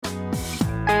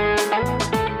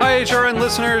HRN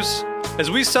listeners.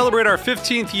 As we celebrate our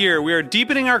 15th year, we are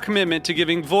deepening our commitment to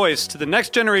giving voice to the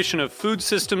next generation of food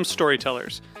systems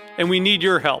storytellers, and we need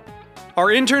your help. Our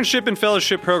internship and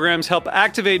fellowship programs help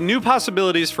activate new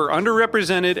possibilities for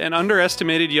underrepresented and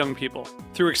underestimated young people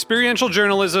through experiential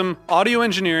journalism, audio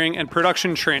engineering, and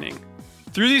production training.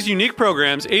 Through these unique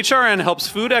programs, HRN helps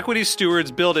food equity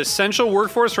stewards build essential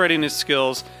workforce readiness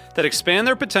skills that expand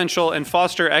their potential and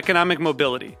foster economic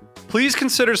mobility. Please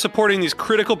consider supporting these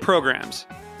critical programs.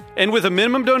 And with a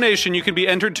minimum donation, you can be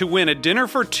entered to win a dinner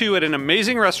for two at an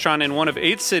amazing restaurant in one of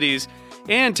 8 cities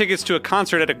and tickets to a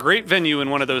concert at a great venue in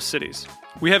one of those cities.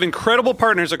 We have incredible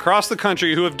partners across the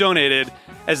country who have donated,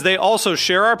 as they also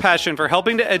share our passion for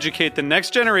helping to educate the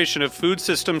next generation of food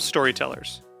systems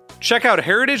storytellers. Check out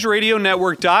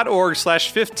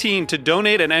heritageradionetwork.org/15 to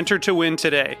donate and enter to win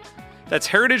today. That's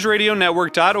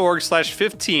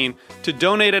heritageradionetwork.org/15 to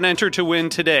donate and enter to win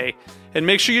today. And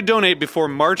make sure you donate before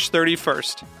March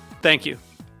 31st. Thank you.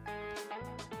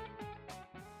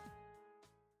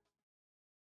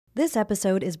 This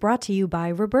episode is brought to you by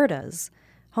Roberta's,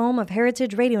 home of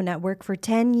Heritage Radio Network for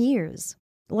 10 years.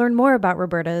 Learn more about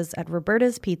Roberta's at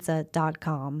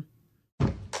robertaspizza.com.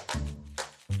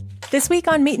 This week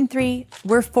on Meat and Three,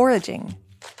 we're foraging.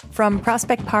 From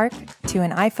Prospect Park to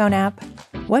an iPhone app,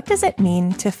 what does it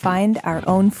mean to find our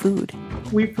own food?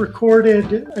 We've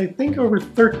recorded, I think, over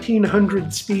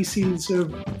 1,300 species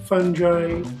of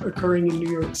fungi occurring in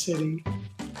New York City.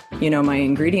 You know, my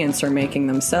ingredients are making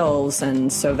themselves,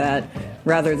 and so that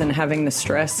rather than having the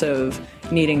stress of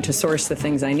needing to source the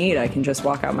things I need, I can just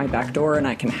walk out my back door and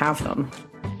I can have them.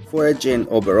 Foraging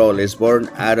overall is born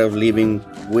out of living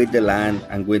with the land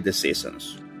and with the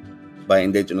seasons by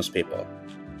indigenous people.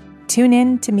 Tune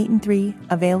in to Meat and Three,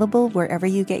 available wherever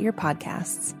you get your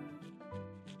podcasts.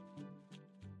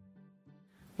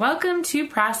 Welcome to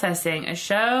Processing, a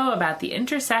show about the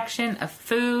intersection of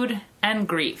food and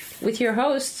grief. With your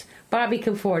host, Bobby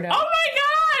Conforto. Oh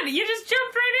my God! You just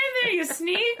jumped right in there, you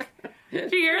sneak!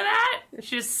 Did you hear that?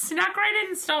 She just snuck right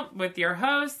in with your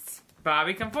hosts,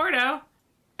 Bobby Conforto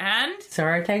and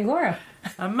Sarah Tangora.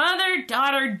 A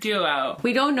mother-daughter duo.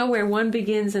 We don't know where one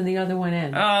begins and the other one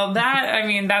ends. Oh,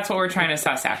 that's what we're trying to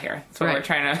suss out here. That's what we're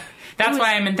trying to... That's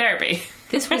why I'm in therapy.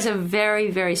 This was a very,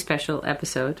 very special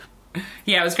episode.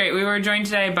 Yeah, it was great. We were joined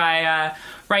today by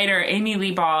writer Aimee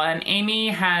Lee Ball, and Aimee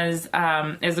is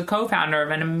a co-founder of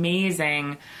an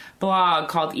amazing blog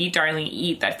called Eat, Darling,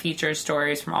 Eat that features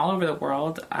stories from all over the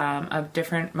world of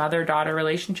different mother-daughter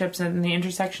relationships and the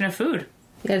intersection of food.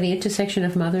 Yeah, the intersection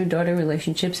of mother-daughter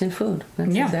relationships and food.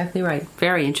 That's exactly right.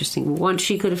 Very interesting.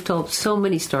 She could have told so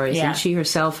many stories, and she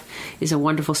herself is a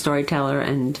wonderful storyteller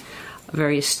and a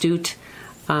very astute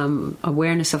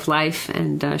awareness of life,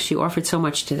 and she offered so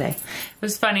much today. It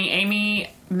was funny.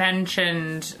 Aimee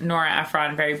mentioned Nora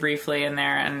Ephron very briefly in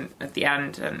there and at the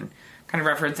end, and kind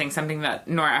of referencing something that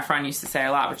Nora Ephron used to say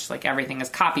a lot, which is like everything is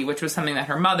copy, which was something that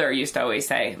her mother used to always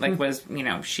say. Like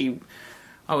she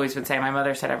always would say, my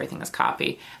mother said everything is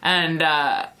copy. And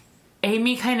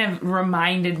Aimee kind of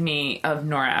reminded me of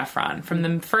Nora Ephron from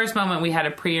the first moment we had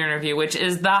a pre-interview, which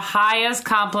is the highest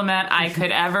compliment I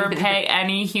could ever pay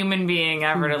any human being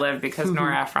ever to live, because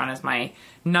Nora Ephron is my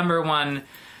number one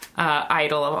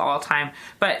idol of all time.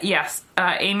 But yes,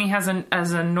 Aimee has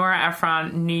a Nora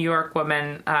Ephron, New York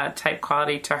woman type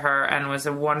quality to her, and was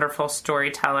a wonderful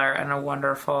storyteller and a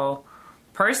wonderful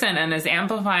person, and is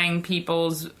amplifying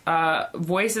people's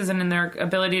voices and in their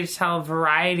ability to tell a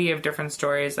variety of different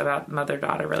stories about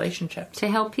mother-daughter relationships. To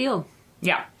help heal.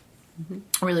 Yeah.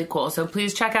 Really cool. So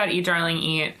please check out Eat, Darling,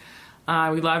 Eat.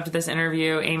 We loved this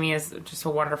interview. Aimee is just a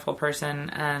wonderful person.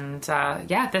 And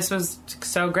this was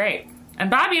so great. And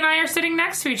Bobby and I are sitting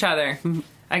next to each other.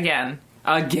 Again.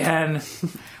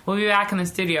 We'll be back in the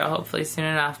studio hopefully soon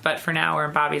enough. But for now, we're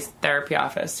in Bobby's therapy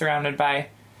office surrounded by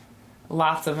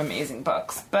lots of amazing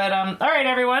books. But, all right,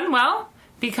 everyone. Well,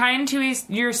 be kind to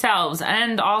yourselves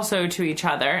and also to each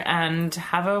other, and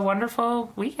have a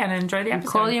wonderful weekend. Enjoy the episode.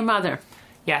 And call your mother.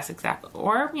 Yes, exactly.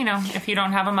 Or, if you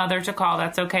don't have a mother to call,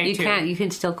 that's okay, too. You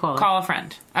can still call her. Call a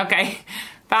friend. Okay.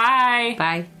 Bye.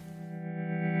 Bye.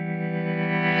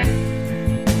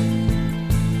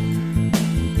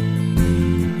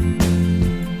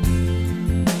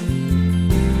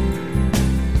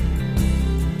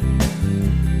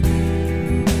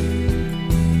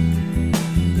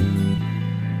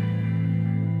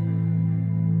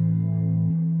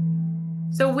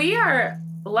 So we are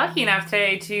lucky enough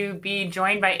today to be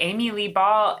joined by Aimee Lee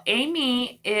Ball.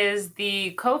 Aimee is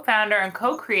the co-founder and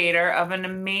co-creator of an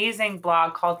amazing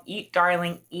blog called Eat,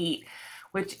 Darling, Eat,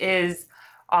 which is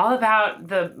all about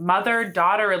the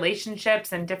mother-daughter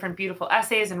relationships and different beautiful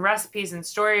essays and recipes and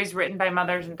stories written by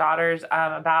mothers and daughters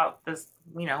about this,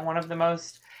 one of the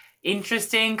most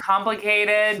interesting,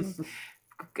 complicated,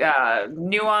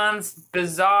 nuanced,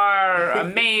 bizarre,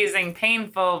 amazing,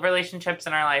 painful relationships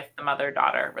in our life, the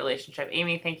mother-daughter relationship.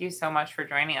 Aimee, thank you so much for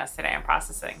joining us today on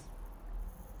Processing.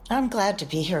 I'm glad to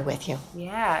be here with you.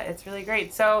 Yeah, it's really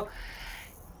great. So,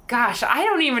 gosh, I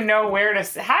don't even know where do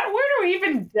we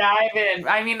even dive in?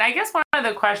 I mean, I guess one of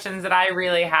the questions that I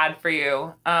really had for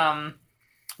you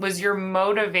was your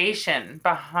motivation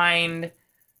behind,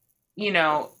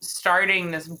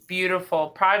 starting this beautiful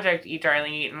project, Eat,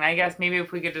 Darling, Eat. And I guess maybe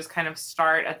if we could just kind of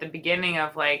start at the beginning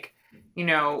of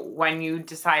when you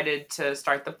decided to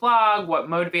start the blog, what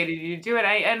motivated you to do it.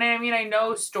 I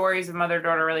know stories of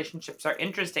mother-daughter relationships are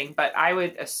interesting, but I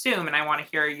would assume, and I want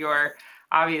to hear your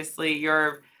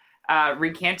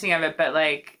recanting of it, but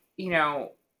I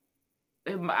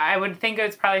would think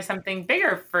it's probably something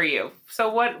bigger for you.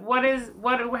 So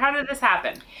how did this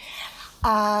happen?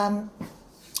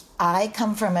 I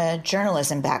come from a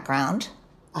journalism background,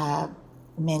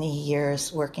 many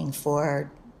years working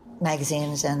for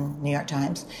magazines and New York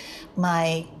Times.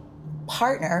 My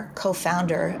partner,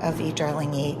 co-founder of Eat,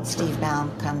 Darling, Eat, Steve Baum,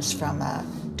 comes from a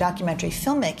documentary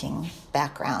filmmaking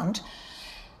background.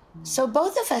 So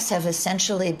both of us have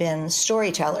essentially been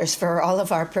storytellers for all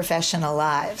of our professional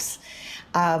lives.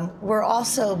 We're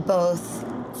also both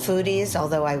foodies,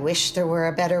 although I wish there were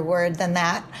a better word than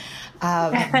that.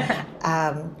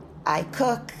 I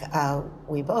cook.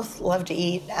 We both love to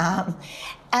eat.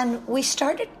 And we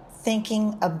started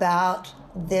thinking about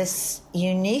this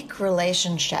unique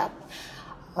relationship.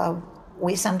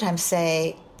 We sometimes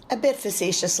say, a bit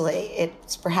facetiously,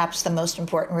 it's perhaps the most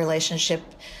important relationship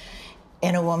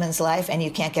in a woman's life, and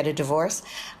you can't get a divorce.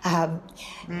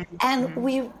 And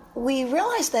we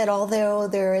realized that although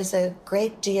there is a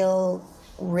great deal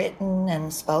written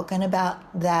and spoken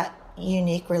about that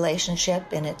unique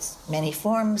relationship in its many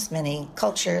forms, many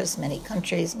cultures, many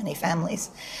countries, many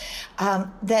families,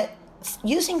 that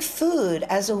using food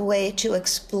as a way to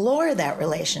explore that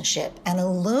relationship and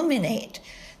illuminate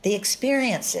the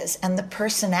experiences and the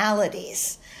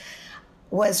personalities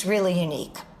was really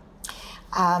unique.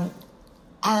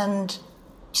 And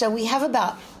so we have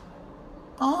about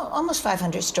almost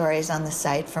 500 stories on the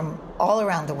site from all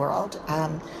around the world.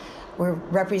 We're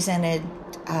represented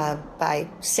by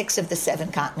 6 of the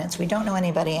 7 continents. We don't know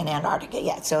anybody in Antarctica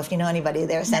yet, so if you know anybody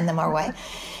there, send them our way.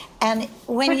 And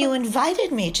when you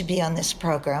invited me to be on this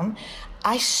program,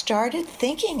 I started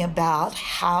thinking about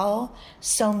how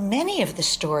so many of the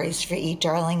stories for Eat,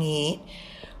 Darling, Eat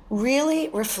really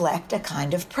reflect a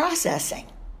kind of processing.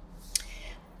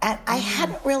 And I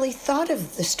hadn't really thought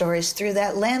of the stories through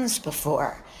that lens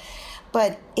before.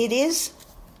 But it is,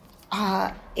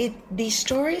 these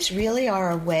stories really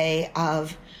are a way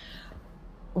of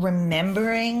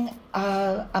remembering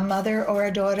a mother or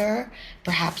a daughter,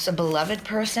 perhaps a beloved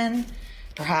person,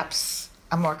 perhaps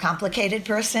a more complicated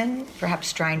person,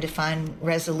 perhaps trying to find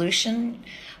resolution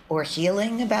or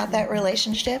healing about that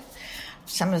relationship.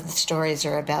 Some of the stories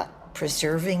are about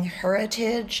preserving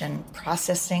heritage and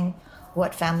processing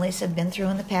what families have been through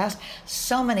in the past.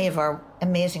 So many of our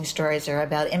amazing stories are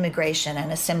about immigration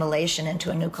and assimilation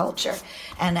into a new culture.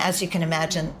 And as you can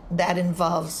imagine, that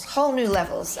involves whole new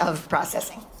levels of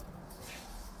processing.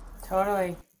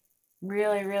 Totally.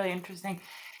 Really, really interesting.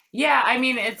 Yeah, I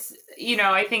mean, it's,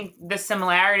 I think the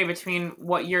similarity between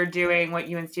what you're doing, what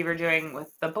you and Steve are doing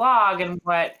with the blog and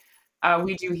what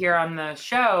we do here on the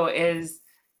show is,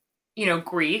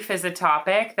 grief is a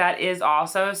topic that is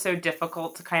also so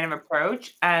difficult to kind of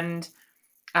approach and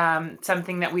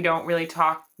something that we don't really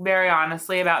talk very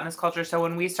honestly about in this culture. So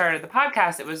when we started the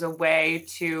podcast, it was a way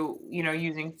to,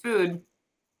 using food,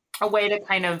 a way to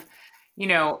kind of,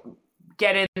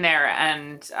 get in there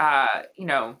and,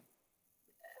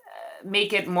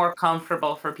 make it more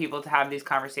comfortable for people to have these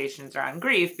conversations around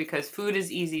grief, because food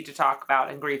is easy to talk about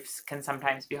and grief can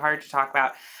sometimes be hard to talk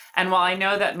about. And while I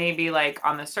know that maybe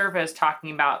on the surface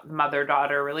talking about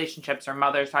mother-daughter relationships or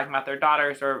mothers talking about their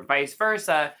daughters or vice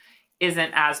versa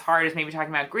isn't as hard as maybe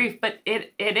talking about grief, but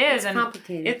it is. And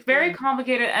complicated. It's very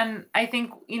complicated. And I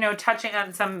think, touching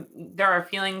on there are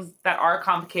feelings that are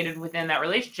complicated within that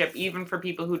relationship, even for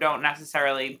people who don't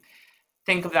necessarily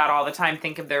think of that all the time,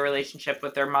 think of their relationship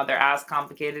with their mother as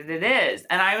complicated it is.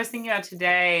 And I was thinking about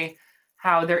today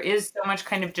how there is so much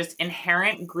kind of just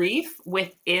inherent grief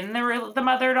within the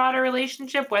mother-daughter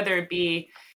relationship, whether it be,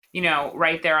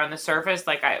 right there on the surface,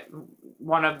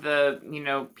 one of the,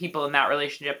 people in that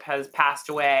relationship has passed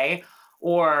away,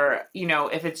 or, you know,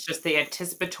 if it's just the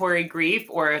anticipatory grief,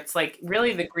 or it's like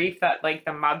really the grief that like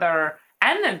the mother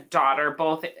and the daughter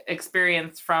both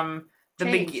experience from from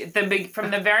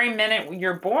the very minute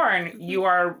you're born, you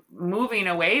are moving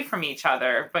away from each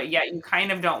other, but yet you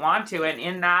kind of don't want to. And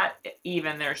in that,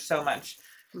 even there's so much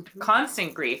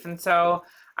constant grief. And so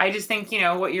I just think, you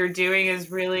know, what you're doing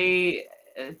is really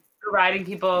providing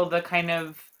people the kind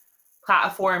of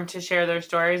platform to share their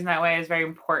stories in that way is very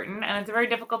important. And it's a very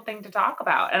difficult thing to talk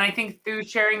about. And I think through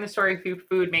sharing the story through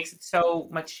food makes it so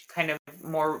much kind of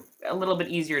more, a little bit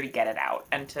easier to get it out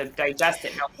and to digest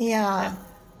it. Yeah.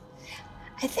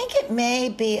 I think it may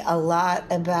be a lot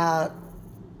about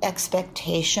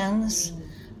expectations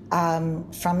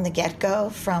from the get-go,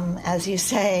 from, as you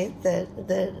say,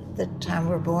 the time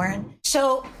we're born.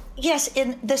 So, yes,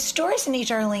 in the stories in Eat,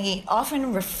 Darling, Eat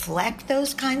often reflect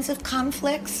those kinds of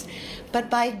conflicts, but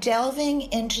by delving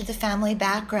into the family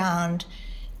background,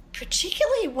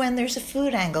 particularly when there's a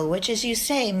food angle, which, as you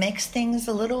say, makes things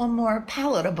a little more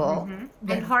palatable.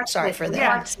 And heart. Sorry for the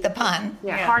pun.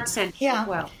 Yeah, heart-centered. Yeah.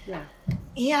 Well, yeah.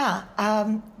 Yeah,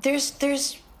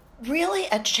 there's really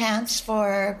a chance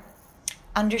for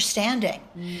understanding.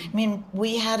 I mean,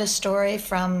 we had a story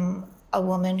from a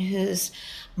woman whose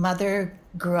mother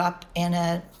grew up in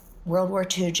a World War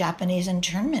II Japanese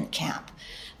internment camp,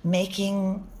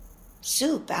 making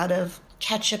soup out of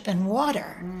ketchup and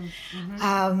water.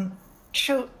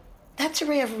 So that's a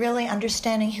way of really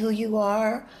understanding who you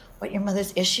are, what your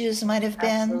mother's issues might have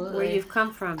been. Absolutely. Where you've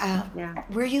come from.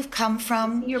 Where you've come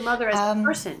from. Your mother as a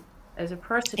person. As a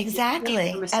person.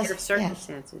 Exactly. From a set of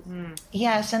circumstances.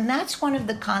 Yes, and that's one of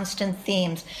the constant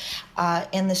themes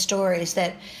in the stories,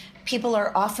 that people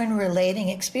are often relating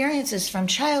experiences from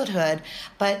childhood,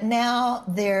 but now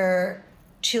they're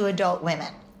to adult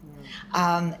women.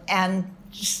 And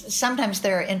sometimes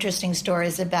there are interesting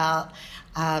stories about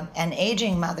an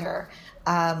aging mother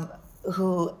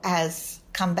who has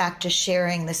come back to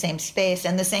sharing the same space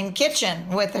and the same kitchen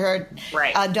with her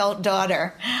adult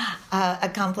daughter.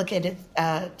 A complicated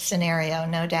scenario,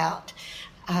 no doubt.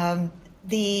 When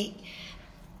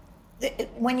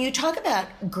you talk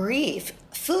about grief,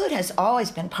 food has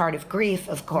always been part of grief,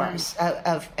 of course,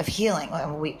 of healing.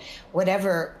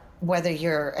 Whether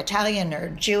you're Italian or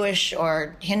Jewish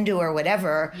or Hindu or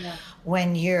whatever,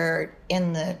 when you're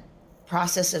in the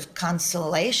process of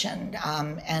consolation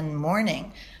and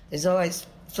mourning, there's always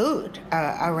food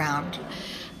around.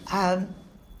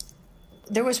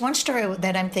 There was one story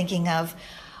that I'm thinking of,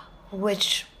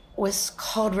 which was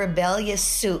called Rebellious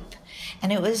Soup.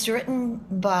 And it was written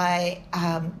by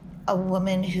a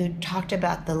woman who talked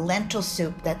about the lentil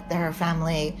soup that her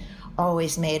family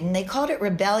always made. And they called it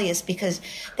rebellious because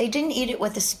they didn't eat it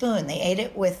with a spoon. They ate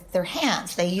it with their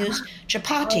hands. They used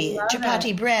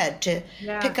chapati bread to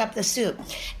pick up the soup.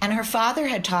 And her father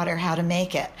had taught her how to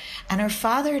make it. And her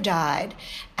father died.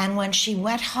 And when she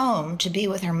went home to be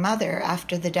with her mother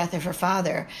after the death of her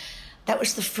father, that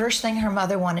was the first thing her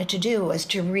mother wanted to do, was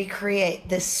to recreate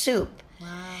this soup.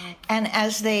 Wow. And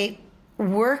as they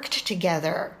worked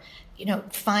together,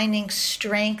 finding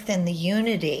strength in the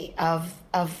unity of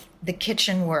the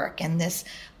kitchen work and this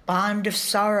bond of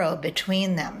sorrow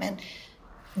between them. And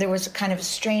there was a kind of a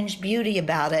strange beauty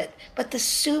about it, but the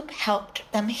soup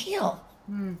helped them heal.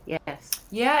 Yes.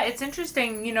 Yeah, it's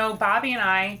interesting. Bobby and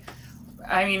I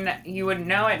mean, you wouldn't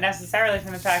know it necessarily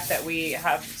from the fact that we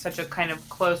have such a kind of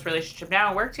close relationship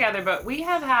now, work together, but we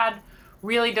have had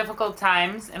really difficult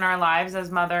times in our lives as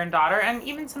mother and daughter, and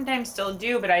even sometimes still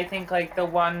do, but I think like the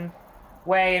one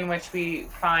way in which we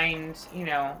find,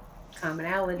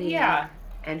 commonality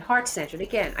and heart-centered.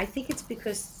 Again, I think it's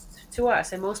because to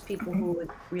us and most people who would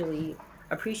really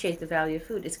appreciate the value of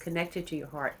food, it's connected to your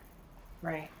heart.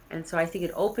 Right. And so I think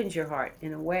it opens your heart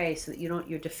in a way so that you don't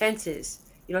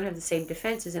have the same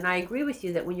defenses. And I agree with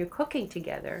you that when you're cooking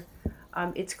together,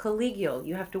 it's collegial.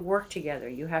 You have to work together.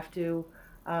 You have to,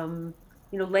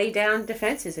 lay down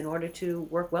defenses in order to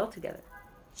work well together.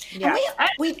 Yeah. And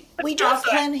we do have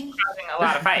plenty. Causing a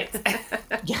lot of fights.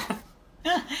 Yeah.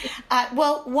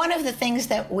 Well, one of the things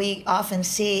that we often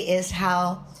see is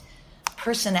how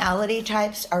personality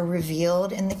types are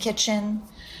revealed in the kitchen.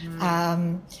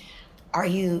 Are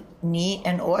you neat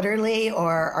and orderly,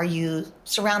 or are you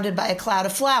surrounded by a cloud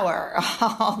of flour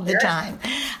all the time?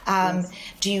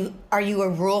 Are you a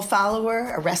rule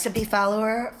follower, a recipe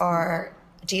follower, or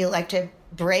do you like to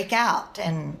break out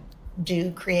and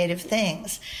do creative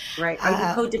things? Right. Are you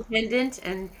codependent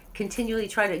and continually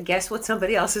try to guess what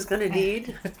somebody else is going to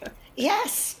need?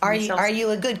 Yes. Are you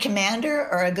a good commander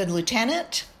or a good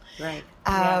lieutenant? Right.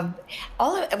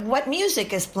 What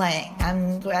music is playing?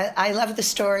 I love the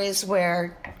stories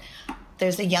where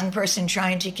there's a young person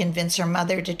trying to convince her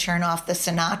mother to turn off the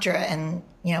Sinatra and,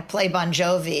 play Bon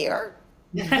Jovi or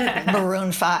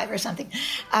Maroon 5 or something.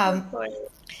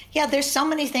 Yeah, there's so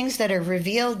many things that are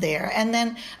revealed there. And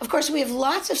then, of course, we have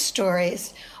lots of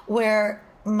stories where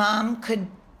mom could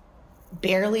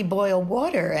barely boil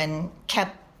water and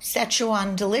kept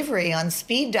Szechuan delivery on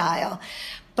speed dial.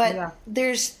 But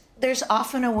there's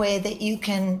often a way that you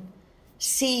can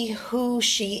see who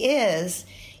she is,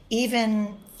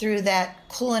 even through that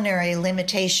culinary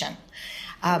limitation.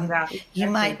 You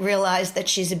might realize that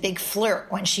she's a big flirt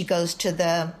when she goes to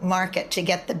the market to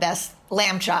get the best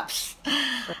lamb chops.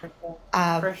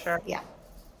 For sure. Yeah.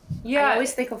 Yeah, I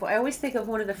always think of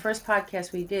one of the first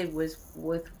podcasts we did was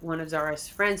with one of Zara's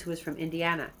friends who was from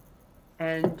Indiana,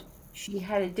 and she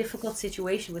had a difficult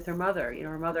situation with her mother.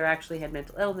 Her mother actually had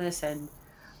mental illness,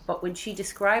 but when she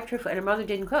described her, and her mother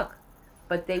didn't cook,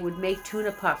 but they would make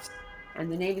tuna puffs, and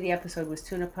the name of the episode was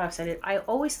Tuna Puffs. And I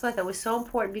always thought that was so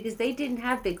important because they didn't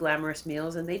have big glamorous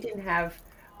meals, and they didn't have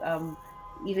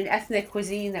even ethnic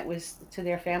cuisine that was to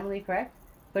their family, correct?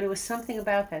 But it was something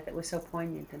about that was so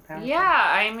poignant and powerful. Yeah,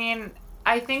 I mean,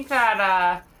 I think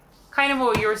that kind of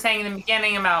what you were saying in the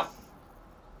beginning about,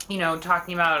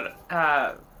 talking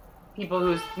about people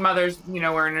whose mothers,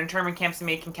 were in internment camps and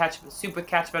making soup with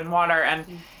ketchup and water. And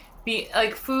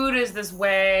food is this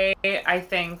way, I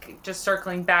think, just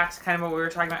circling back to kind of what we were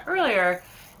talking about earlier,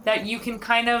 that you can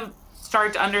kind of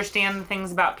start to understand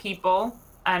things about people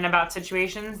and about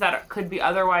situations that could be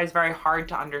otherwise very hard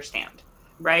to understand.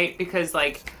 Right? Because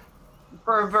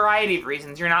for a variety of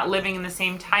reasons, you're not living in the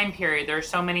same time period. There are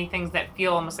so many things that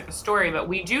feel almost like a story, but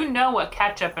we do know what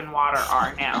ketchup and water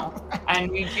are now.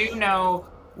 And we do know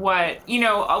what,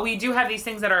 we do have these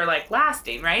things that are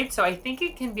lasting, right? So I think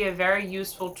it can be a very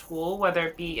useful tool, whether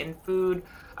it be in food,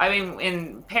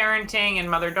 in parenting and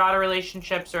mother-daughter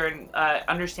relationships, or in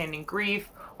understanding grief,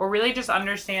 or really just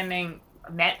understanding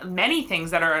many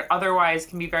things that are otherwise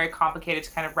can be very complicated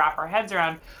to kind of wrap our heads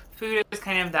around. Food is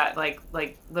kind of that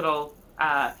little,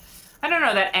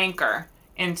 that anchor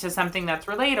into something that's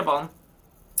relatable.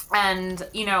 And,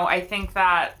 I think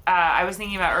that I was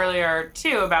thinking about earlier,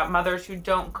 too, about mothers who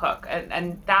don't cook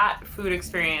and that food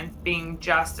experience being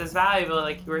just as valuable,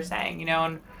 like you were saying,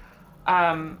 and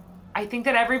I think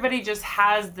that everybody just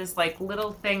has this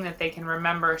little thing that they can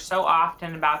remember so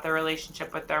often about their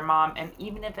relationship with their mom. And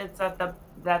even if it's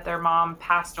that their mom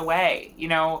passed away,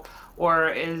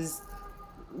 or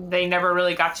they never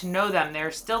really got to know them,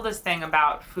 there's still this thing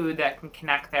about food that can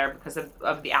connect there because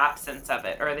of the absence of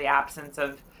it, or the absence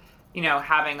of,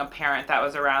 having a parent that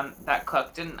was around that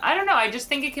cooked. And I don't know, I just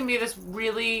think it can be this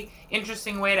really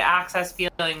interesting way to access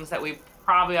feelings that we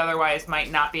probably otherwise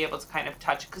might not be able to kind of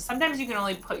touch, because sometimes you can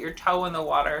only put your toe in the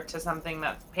water to something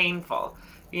that's painful,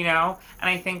 and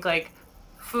I think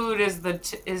food is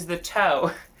the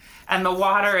toe. And the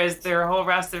water is their whole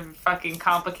rest of fucking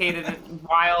complicated and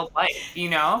wild life,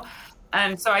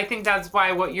 And so I think that's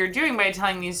why what you're doing by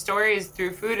telling these stories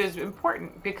through food is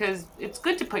important, because it's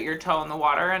good to put your toe in the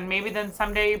water, and maybe then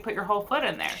someday you put your whole foot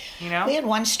in there, We had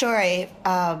one story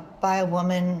by a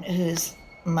woman whose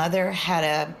mother had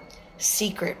a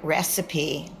secret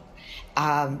recipe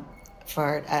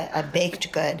for a baked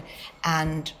good,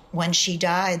 and when she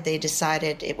died, they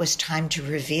decided it was time to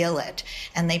reveal it,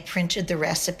 and they printed the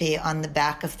recipe on the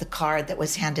back of the card that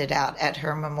was handed out at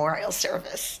her memorial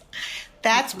service.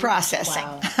 That's processing.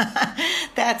 Wow.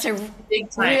 That's a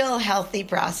real healthy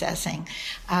processing.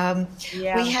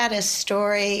 We had a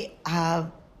story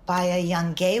by a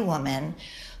young gay woman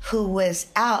who was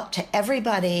out to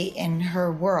everybody in her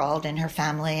world, in her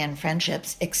family and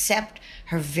friendships, except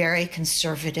her very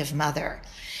conservative mother.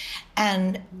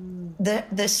 And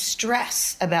the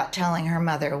stress about telling her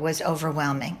mother was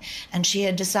overwhelming. And she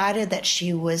had decided that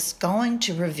she was going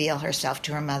to reveal herself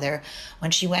to her mother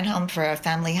when she went home for a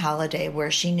family holiday where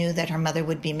she knew that her mother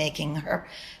would be making her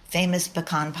famous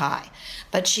pecan pie.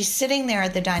 But she's sitting there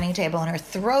at the dining table and her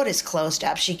throat is closed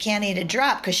up. She can't eat a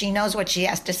drop because she knows what she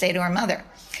has to say to her mother.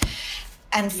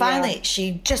 And finally,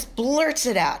 she just blurts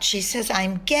it out. She says,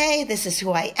 "I'm gay. This is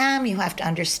who I am. You have to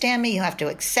understand me. You have to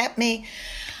accept me.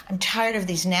 I'm tired of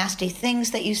these nasty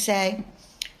things that you say."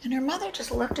 And her mother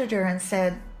just looked at her and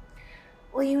said,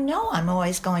 "Well, I'm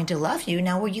always going to love you.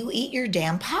 Now will you eat your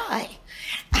damn pie?"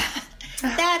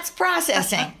 That's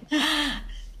processing.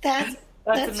 That's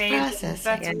amazing. Processing.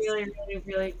 That's really, really,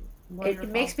 really wonderful.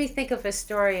 It makes me think of a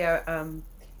story.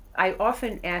 I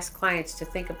often ask clients to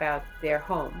think about their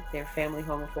home, their family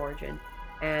home of origin,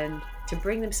 and to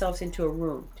bring themselves into a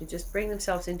room, to just bring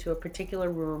themselves into a particular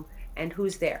room, and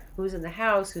who's there, who's in the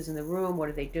house, who's in the room, what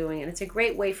are they doing. And it's a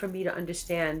great way for me to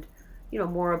understand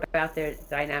more about their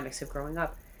dynamics of growing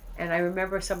up. And I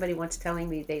remember somebody once telling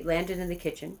me they landed in the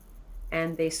kitchen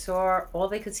and they saw, all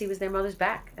they could see was their mother's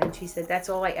back. And she said, that's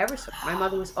all I ever saw. My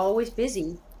mother was always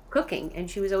busy cooking and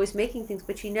she was always making things,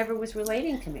 but she never was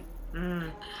relating to me.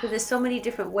 So there's so many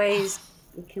different ways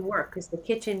it can work, because the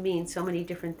kitchen means so many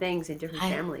different things in different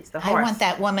families. I want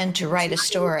that woman to write a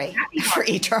story for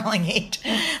Eat Darling Eat.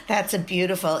 That's a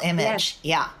beautiful image.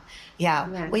 Yes.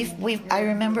 Yeah. I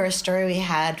remember a story we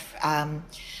had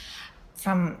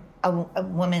from a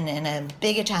woman in a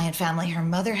big Italian family. Her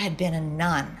mother had been a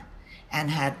nun and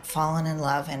had fallen in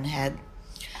love and had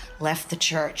left the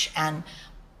church and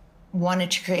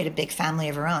wanted to create a big family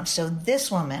of her own. So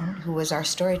this woman, who was our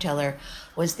storyteller,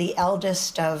 was the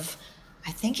eldest of,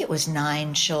 I think it was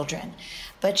 9 children.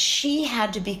 But she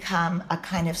had to become a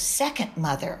kind of second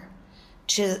mother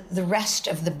to the rest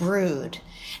of the brood.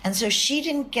 And so she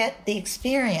didn't get the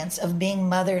experience of being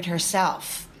mothered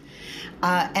herself.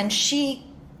 And she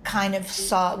kind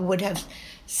of would have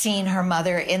seen her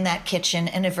mother in that kitchen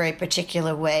in a very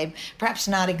particular way, perhaps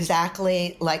not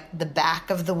exactly like the back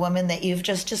of the woman that you've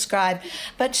just described,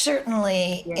 but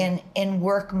certainly in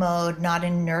work mode, not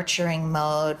in nurturing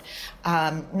mode,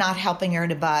 not helping her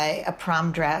to buy a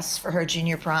prom dress for her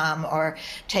junior prom or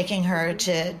taking her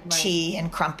to tea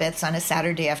and crumpets on a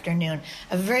Saturday afternoon,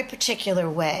 a very particular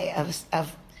way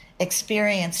of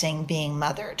experiencing being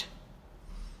mothered.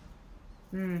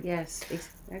 Yes,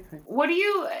 exactly. What do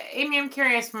you, Aimee, I'm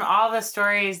curious, from all the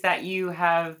stories that you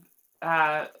have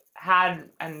had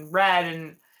and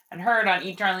read and heard on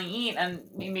Eat Darling Eat, and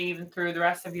maybe even through the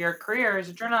rest of your career as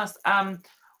a journalist,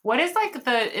 what is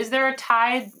is there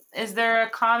a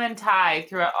common tie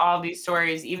throughout all these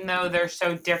stories, even though they're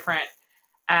so different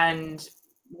and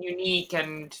unique,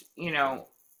 and,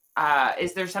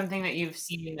 is there something that you've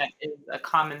seen that is a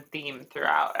common theme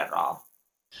throughout at all?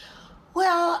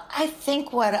 Well, I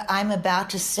think what I'm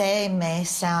about to say may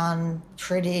sound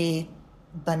pretty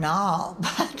banal,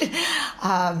 but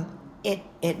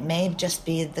it may just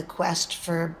be the quest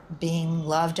for being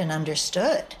loved and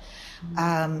understood.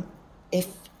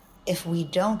 If we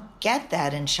don't get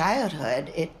that in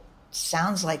childhood, it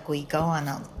sounds like we go on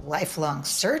a lifelong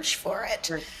search for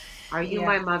it. Are you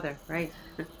my mother, right?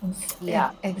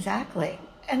 Yeah, exactly.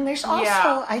 And there's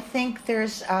also, I think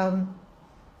there's...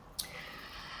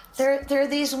 There are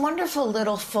these wonderful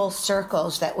little full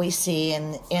circles that we see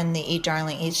in the Eat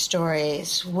Darling Eat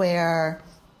stories where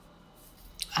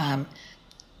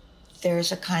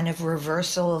there's a kind of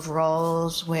reversal of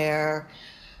roles where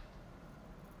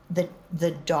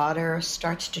the daughter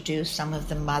starts to do some of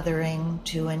the mothering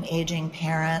to an aging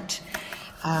parent.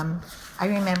 I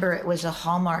remember it was a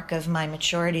hallmark of my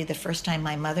maturity the first time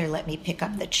my mother let me pick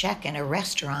up the check in a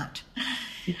restaurant.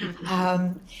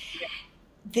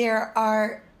 There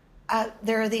are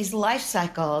these life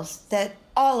cycles that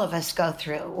all of us go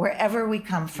through, wherever we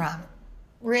come from.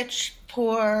 Rich,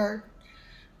 poor,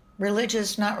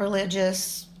 religious, not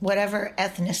religious, whatever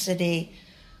ethnicity.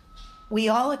 We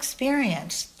all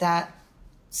experience that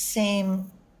same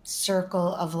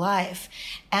circle of life.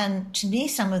 And to me,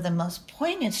 some of the most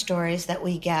poignant stories that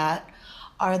we get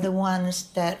are the ones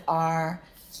that are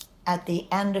at the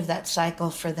end of that cycle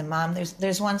for the mom.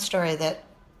 There's one story that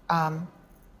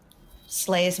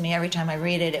slays me every time I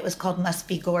read it. It was called Must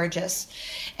Be Gorgeous.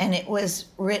 And it was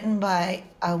written by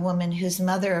a woman whose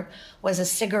mother was a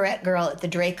cigarette girl at the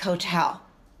Drake Hotel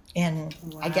in,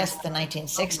 I guess, the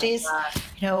 1960s,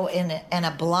 in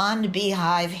a blonde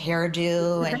beehive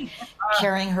hairdo and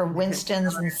carrying her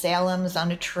Winstons and Salems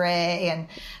on a tray. And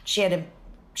she had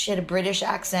a British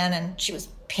accent, and she was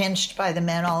pinched by the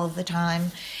men all of the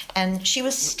time. And she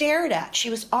was stared at. She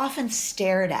was often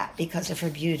stared at because of her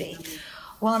beauty.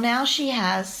 Well, now she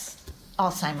has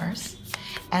Alzheimer's,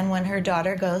 and when her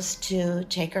daughter goes to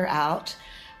take her out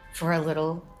for a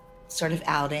little sort of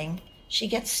outing, she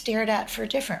gets stared at for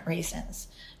different reasons.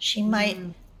 She might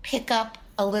pick up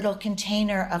a little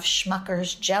container of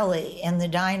Schmucker's jelly in the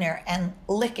diner and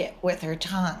lick it with her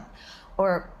tongue,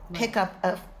 or pick up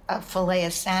a fillet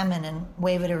of salmon and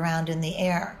wave it around in the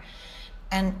air.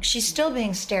 And she's still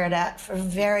being stared at for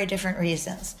very different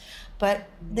reasons. But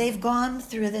they've gone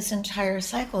through this entire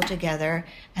cycle together,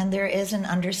 and there is an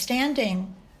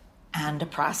understanding and a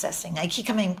processing. I keep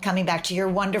coming back to your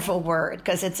wonderful word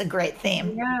because it's a great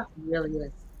theme. Yeah, it really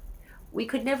is. We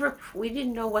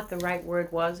didn't know what the right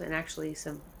word was, and actually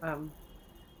some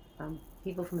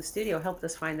people from the studio helped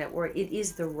us find that word. It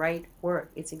is the right word.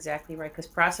 It's exactly right, because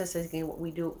processing is what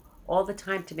we do all the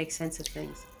time to make sense of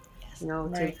things.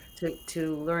 Right.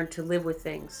 To learn to live with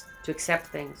things, to accept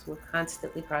things. We're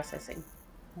constantly processing.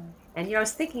 And, I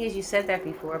was thinking as you said that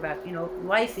before about,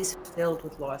 life is filled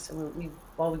with loss. And we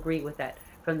all agree with that.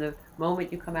 From the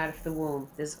moment you come out of the womb,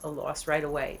 there's a loss right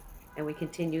away. And we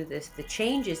continue this. The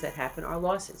changes that happen are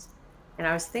losses. And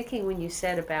I was thinking when you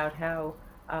said about how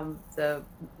the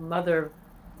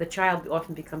child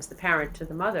often becomes the parent to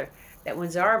the mother, that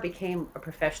when Zara became a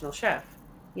professional chef,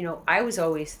 I was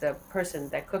always the person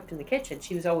that cooked in the kitchen.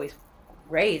 She was always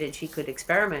great and she could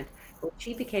experiment. But when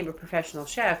she became a professional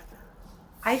chef,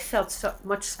 I felt so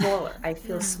much smaller. I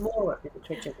feel smaller in the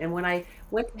kitchen. And when I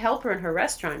went to help her in her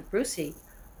restaurant, Brucey,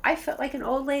 I felt like an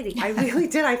old lady. I really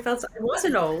did. I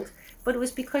wasn't old, but it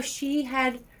was because she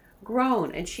had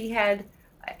grown and she had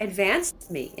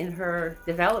advanced me in her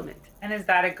development. And is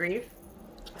that a grief?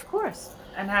 Of course.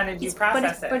 And how did you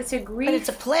process it? But it's a grief. But it's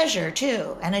a pleasure,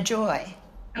 too, and a joy.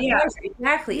 Yeah,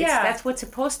 exactly. Yeah. That's what's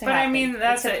supposed to happen. But I mean,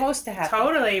 that's supposed to happen.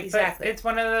 Totally. Exactly. But it's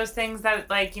one of those things that,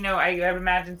 like, I would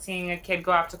imagine seeing a kid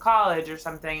go off to college or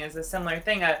something is a similar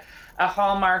thing, a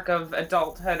hallmark of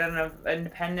adulthood and of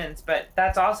independence. But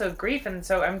that's also grief. And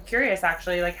so I'm curious,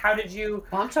 actually, like, how did you...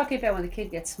 Well, I'm talking about when the kid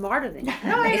gets smarter than you.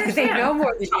 No, I understand. They know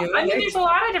more than you. I mean, there's a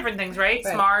lot of different things, right?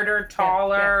 Smarter,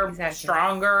 taller, exactly.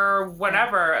 Stronger,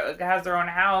 whatever. Has their own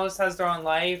house, has their own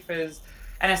life,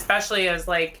 and especially as,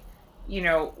 like,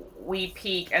 we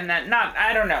peak and then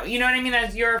I don't know. You know what I mean?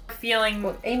 As you're feeling...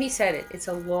 Well, Aimee said it. It's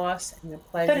a loss and a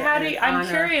pleasure. But how do you... I'm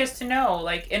curious to know,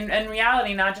 like, in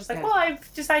reality, not just like, well,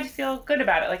 I've decided to feel good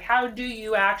about it. Like, how do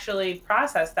you actually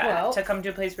process that to come to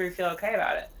a place where you feel okay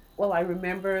about it? Well, I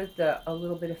remember a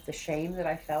little bit of the shame that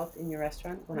I felt in your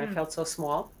restaurant when I felt so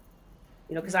small.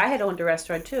 Because I had owned a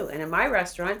restaurant too. And in my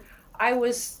restaurant, I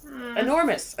was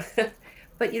enormous.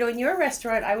 But, in your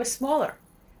restaurant, I was smaller.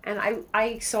 And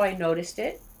so I noticed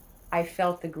it, I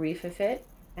felt the grief of it,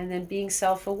 and then being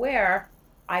self-aware,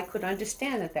 I could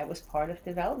understand that was part of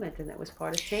development and that was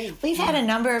part of change. We've had a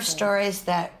number of stories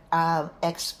that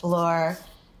explore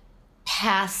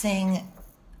passing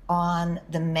on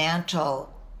the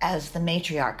mantle as the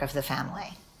matriarch of the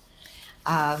family.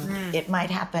 It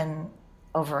might happen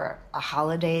over a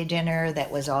holiday dinner that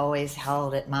was always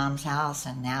held at Mom's house,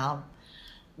 and now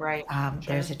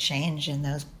there's a change in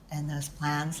those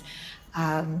plans,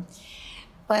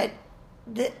 but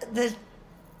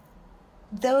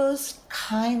those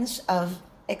kinds of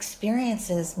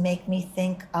experiences make me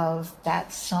think of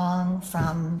that song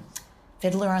from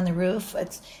Fiddler on the Roof.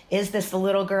 Is this the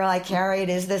little girl I carried?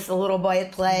 Is this the little boy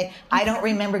at play? I don't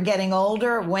remember getting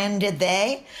older. When did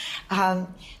they? And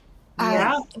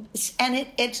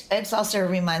it also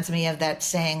reminds me of that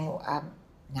saying,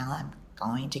 now I'm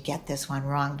going to get this one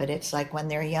wrong, but it's like when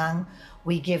they're young,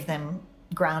 we give them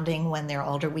grounding. When they're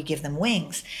older, we give them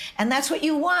wings. And that's what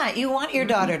you want. You want your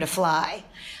daughter to fly.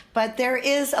 But there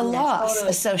is a loss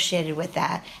associated with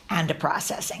that and a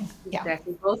processing.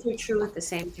 Exactly. Both are true at the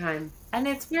same time. And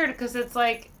it's weird because it's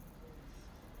like,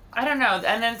 I don't know.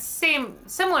 And then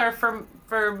similar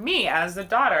for me as a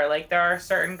daughter. Like, there are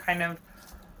certain kind of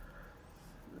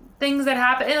things that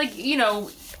happen. Like,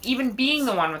 even being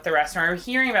the one with the restaurant or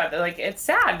hearing about that, like, it's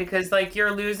sad because, like,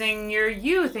 you're losing your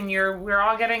youth and we're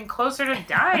all getting closer to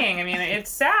dying. I mean, it's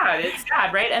sad,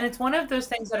 right? And it's one of those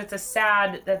things that it's a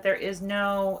sad that there is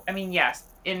no, I mean, yes,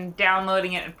 in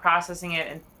downloading it and processing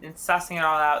it and sussing it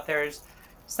all out, there's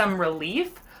some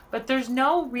relief, but there's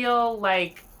no real,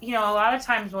 like, a lot of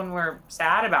times when we're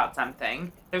sad about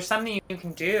something, there's something you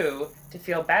can do to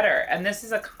feel better. And this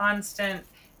is a constant,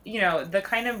 the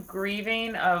kind of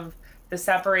grieving of the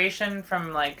separation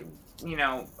from, like,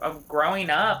 of growing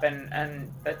up and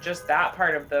that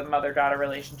part of the mother-daughter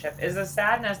relationship is a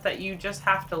sadness that you just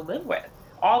have to live with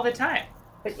all the time.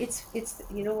 But it's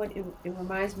what it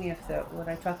reminds me of what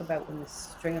I talk about in the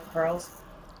String of Pearls,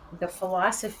 the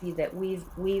philosophy that weave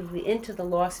into the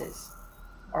losses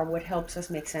are what helps us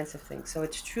make sense of things. So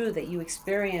it's true that you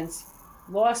experience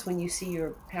loss when you see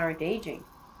your parent aging,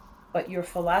 but your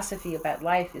philosophy about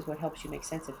life is what helps you make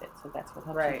sense of it. So that's what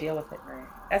helps you deal with it. Right.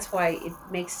 That's why it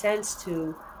makes sense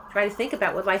to try to think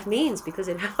about what life means, because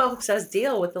it helps us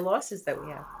deal with the losses that we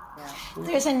have. Yeah.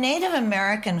 There's a Native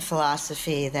American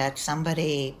philosophy that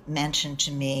somebody mentioned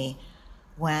to me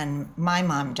when my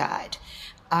mom died.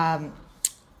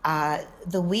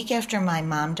 The week after my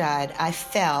mom died, I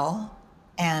fell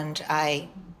and I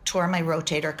tore my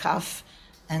rotator cuff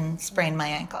and sprained my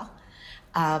ankle.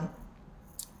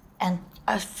 And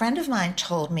a friend of mine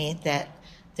told me that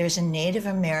there's a Native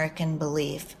American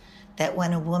belief that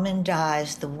when a woman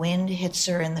dies, the wind hits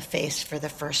her in the face for the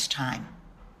first time.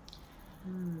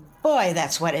 Boy,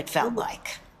 that's what it felt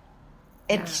like.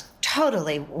 It's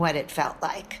totally what it felt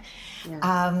like.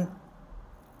 Yeah.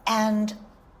 And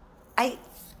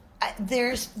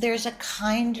there's a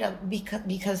kind of,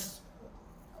 because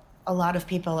a lot of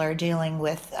people are dealing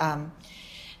with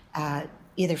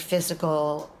either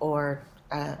physical or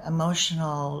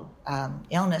emotional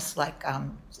illness, like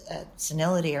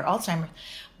senility or Alzheimer's,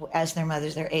 as their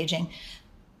mothers are aging.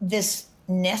 This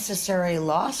necessary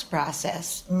loss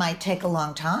process might take a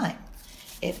long time.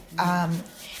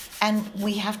 And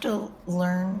we have to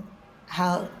learn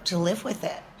how to live with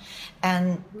it.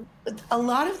 And a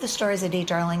lot of the stories that Eat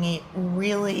Darling Eat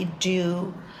really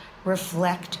do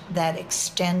reflect that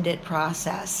extended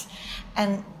process.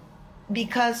 And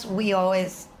because we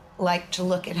always like to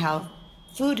look at how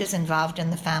food is involved in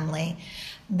the family,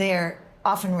 they're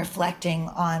often reflecting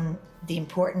on the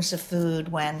importance of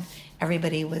food when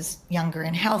everybody was younger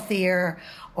and healthier,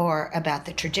 or about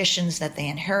the traditions that they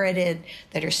inherited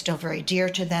that are still very dear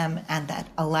to them and that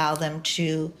allow them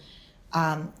to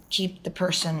keep the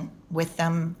person with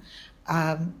them.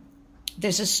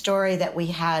 There's a story that we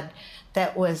had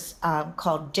that was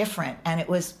called Different, and it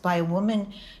was by a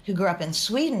woman who grew up in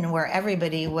Sweden, where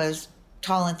everybody was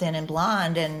tall and thin and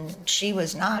blonde, and she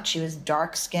was not. She was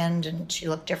dark-skinned, and she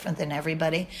looked different than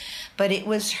everybody. But it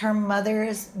was her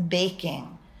mother's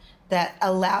baking that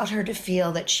allowed her to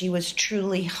feel that she was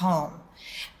truly home,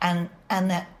 and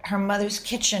that her mother's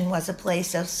kitchen was a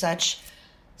place of such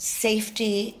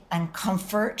safety and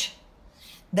comfort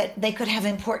that they could have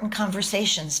important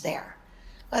conversations there,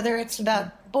 whether it's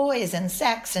about boys and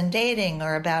sex and dating,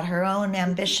 or about her own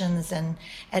ambitions and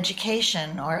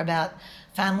education, or about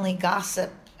family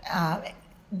gossip.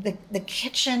 The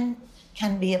kitchen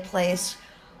can be a place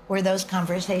where those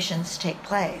conversations take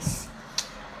place.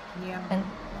 Yeah. And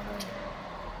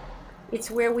it's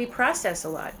where we process a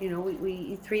lot. We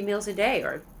eat 3 meals a day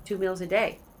or 2 meals a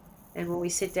day. And when we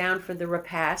sit down for the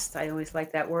repast, I always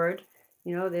like that word,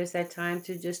 there's that time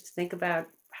to just think about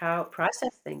how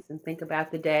process things and think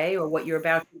about the day or what you're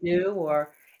about to do,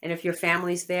 and if your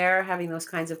family's there, having those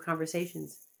kinds of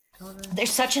conversations. There's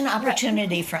such an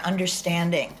opportunity for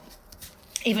understanding.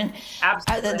 Even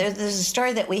there's a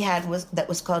story that we had that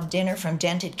was called Dinner from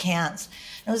Dented Cans.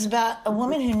 It was about a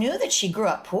woman who knew that she grew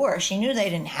up poor. She knew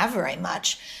they didn't have very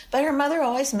much, but her mother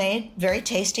always made very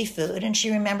tasty food, and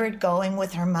she remembered going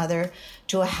with her mother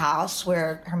to a house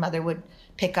where her mother would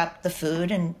pick up the food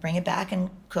and bring it back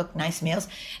and cook nice meals.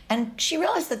 And she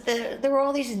realized that there were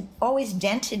all these always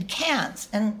dented cans.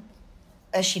 And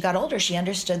as she got older, she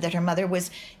understood that her mother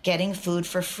was getting food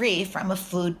for free from a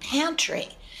food pantry.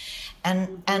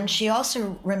 And she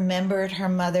also remembered her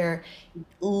mother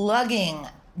lugging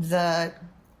the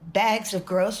bags of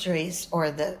groceries, or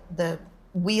the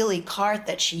wheelie cart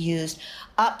that she used,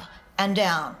 up and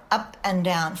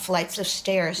down flights of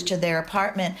stairs to their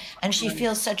apartment. And she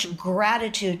feels such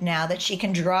gratitude now that she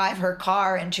can drive her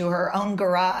car into her own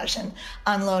garage and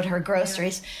unload her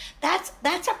groceries. That's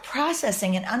a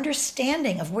processing and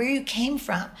understanding of where you came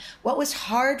from, what was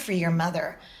hard for your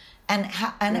mother,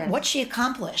 and what she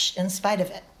accomplished in spite of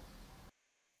it.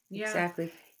 Yeah.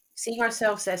 Exactly. Seeing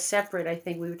ourselves as separate, I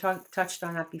think we touched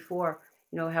on that before,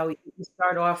 how you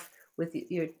start off with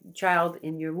your child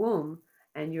in your womb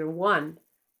and you're one,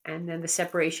 and then the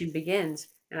separation begins.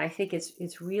 And I think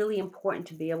it's really important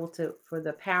to be able for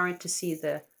the parent to see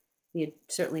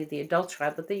certainly the adult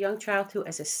child, but the young child too,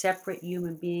 as a separate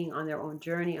human being on their own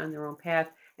journey, on their own path,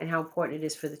 and how important it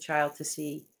is for the child to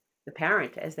see the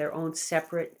parent as their own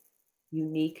separate,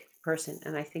 unique person.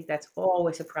 And I think that's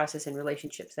always a process in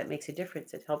relationships that makes a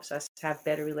difference. It helps us have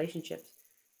better relationships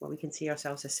where we can see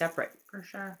ourselves as separate. For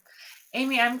sure.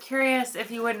 Aimee, I'm curious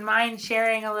if you wouldn't mind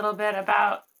sharing a little bit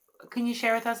about, can you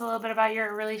share with us a little bit about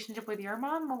your relationship with your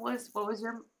mom? What was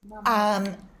your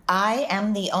mom? I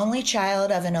am the only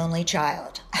child of an only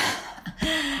child.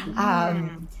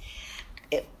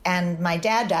 And my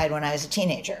dad died when I was a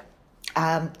teenager.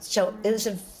 So it was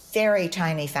a very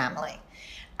tiny family.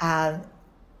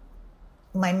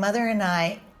 My mother and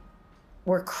I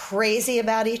were crazy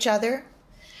about each other,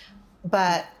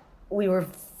 but we were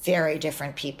very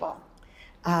different people.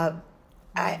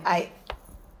 I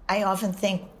often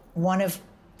think one of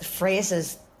the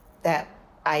phrases that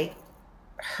I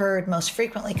heard most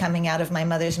frequently coming out of my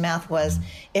mother's mouth was,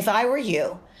 "If I were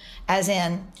you," as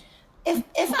in, if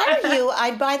I were you,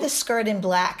 I'd buy the skirt in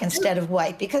black instead of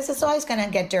white, because it's always going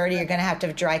to get dirty. You're going to have to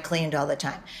have dry cleaned all the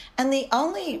time. And the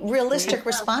only realistic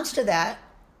response to that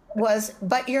was,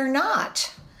 "But you're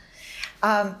not."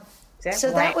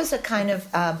 So that was a kind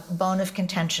of bone of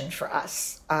contention for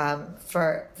us,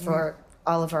 for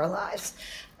all of our lives.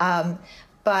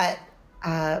 But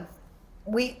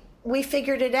we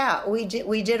figured it out. We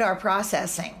did our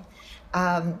processing,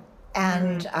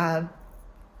 and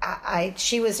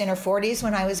she was in her 40s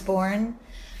when I was born,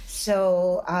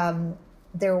 So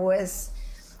there was,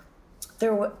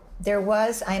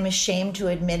 I'm ashamed to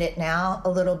admit it now, a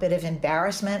little bit of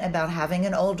embarrassment about having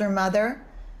an older mother.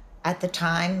 At the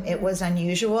time, it was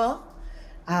unusual.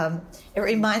 It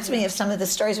reminds me of some of the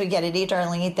stories we get at Eat,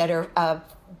 Darling, Eat that are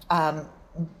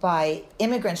by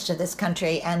immigrants to this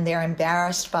country, and they're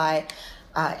embarrassed by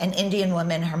an Indian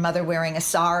woman, her mother wearing a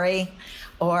sari,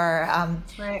 or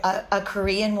a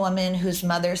Korean woman whose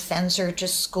mother sends her to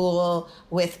school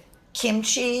with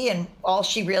kimchi, and all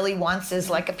she really wants is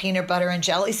like a peanut butter and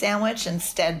jelly sandwich.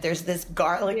 Instead, there's this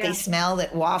garlicky smell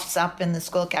that wafts up in the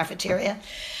school cafeteria.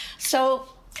 So,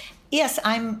 yes,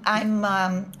 I'm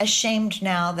ashamed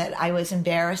now that I was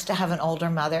embarrassed to have an older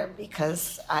mother,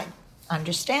 because I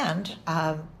understand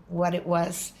what it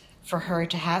was for her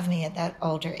to have me at that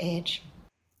older age.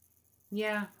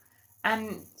 Yeah.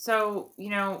 And so,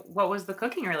 what was the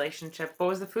cooking relationship? What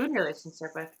was the food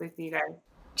relationship with you guys?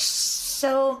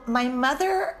 So my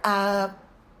mother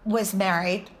was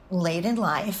married late in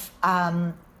life.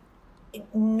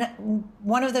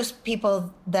 One of those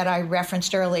people that I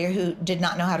referenced earlier who did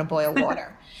not know how to boil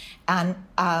water. And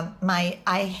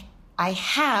I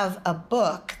have a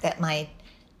book that my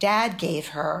dad gave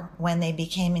her when they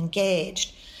became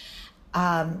engaged,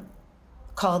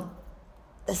 called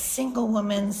The Single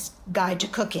Woman's Guide to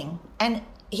Cooking. And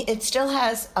it still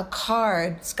has a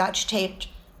card scotch taped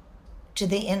to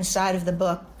the inside of the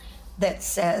book that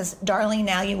says, "Darling,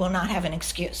 now you will not have an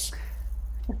excuse."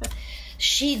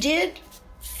 She did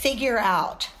figure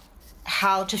out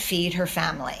how to feed her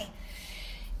family.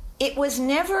 It was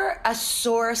never a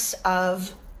source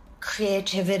of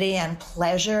creativity and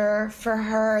pleasure for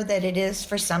her that it is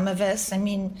for some of us. I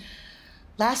mean,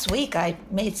 last week I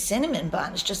made cinnamon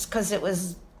buns just because it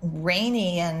was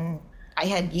rainy and I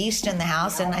had yeast in the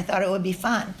house and I thought it would be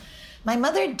fun. My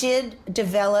mother did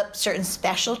develop certain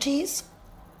specialties.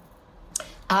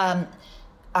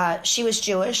 She was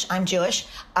Jewish, I'm Jewish,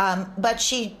 but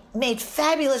she made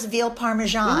fabulous veal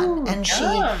parmesan. And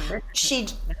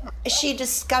she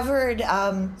discovered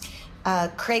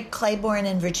Craig Claiborne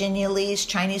and Virginia Lee's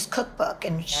Chinese cookbook,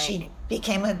 and she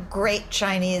became a great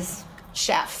Chinese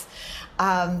chef.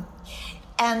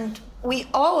 And we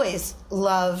always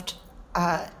loved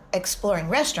exploring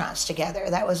restaurants together.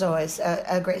 That was always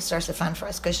a great source of fun for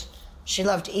us because she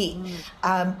loved to eat.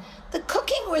 The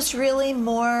cooking was really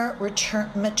more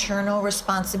maternal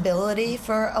responsibility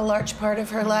for a large part of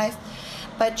her life,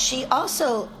 but she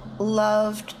also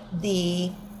loved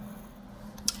the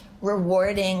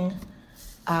rewarding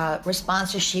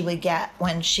responses she would get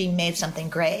when she made something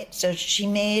great. So she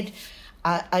made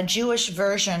a Jewish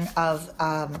version of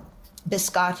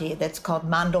biscotti that's called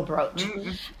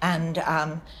Mandelbrot.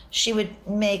 And she would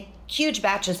make huge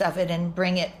batches of it and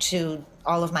bring it to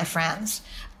all of my friends.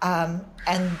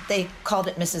 And they called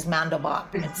it Mrs.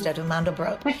 Mandelbaum instead of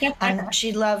Mandelbrot. And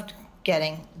she loved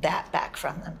getting that back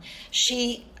from them.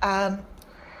 She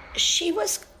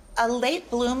was a late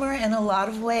bloomer in a lot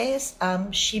of ways.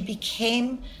 She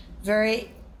became very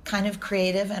kind of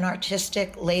creative and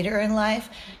artistic later in life.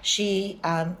 She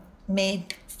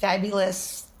made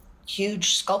fabulous,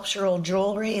 huge sculptural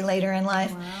jewelry later in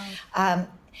life. Wow.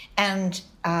 And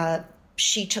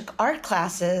she took art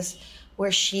classes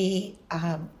where she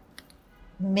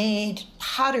made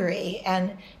pottery,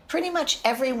 and pretty much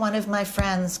every one of my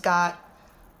friends got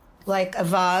like a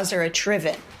vase or a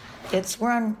trivet.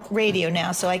 We're on radio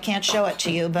now, so I can't show it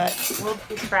to you, but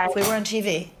if we were on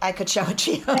TV, I could show it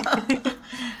to you.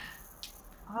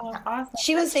 Oh, awesome.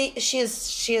 She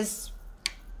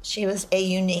was a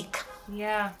unique.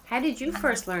 Yeah. How did you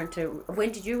first learn to?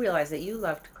 When did you realize that you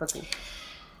loved cooking?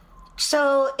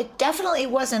 So it definitely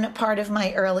wasn't a part of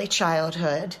my early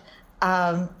childhood.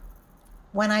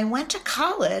 When I went to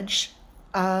college,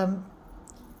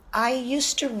 I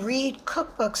used to read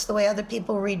cookbooks the way other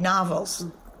people read novels.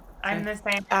 I'm the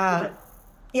same.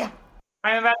 Yeah.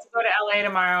 I'm about to go to LA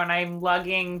tomorrow, and I'm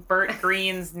lugging Bert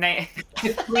Green's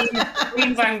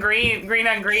greens on green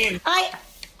on green. I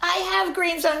have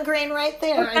Greens on Green right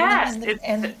there. That's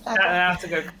a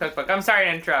good cookbook. I'm sorry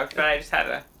to interrupt, but I just had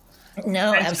to.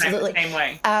 No, absolutely. Same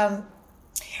way.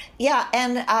 Yeah,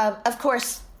 and of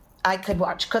course, I could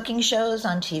watch cooking shows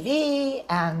on TV,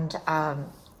 and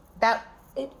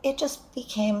it just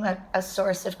became a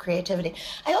source of creativity.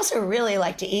 I also really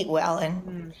like to eat well,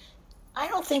 and I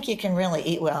don't think you can really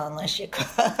eat well unless you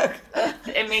cook.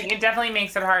 It definitely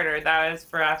makes it harder. That is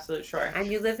for absolute sure. And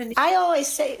you live in... I always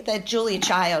say that Julia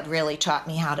Child really taught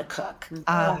me how to cook.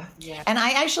 And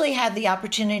I actually had the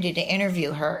opportunity to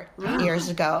interview her years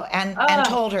ago and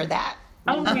told her that.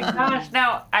 Oh my gosh.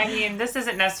 Now, I mean, this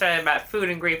isn't necessarily about food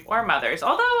and grief or mothers,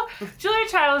 although Julia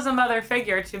Child is a mother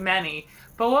figure to many.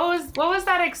 But what was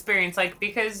that experience like?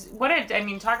 Because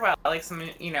talk about like some,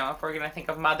 if we're going to think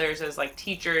of mothers as like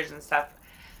teachers and stuff.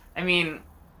 I mean,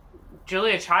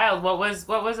 Julia Child, what was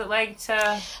it like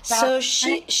to So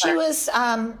she was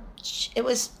it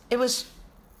was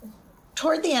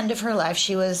toward the end of her life.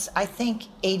 She was, I think,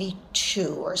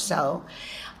 82 or so.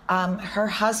 Her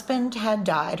husband had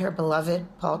died. Her beloved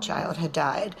Paul Child had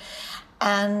died.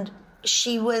 And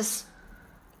she was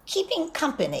keeping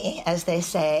company, as they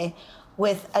say,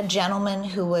 with a gentleman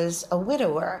who was a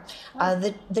widower.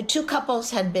 The two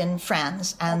couples had been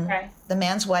friends, and the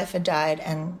man's wife had died,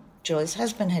 and Julie's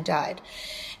husband had died.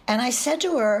 And I said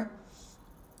to her,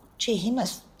 gee, he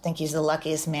must think he's the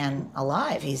luckiest man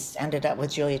alive. He's ended up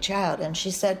with Julia Child. And she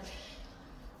said,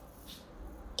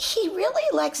 he really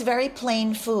likes very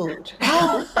plain food.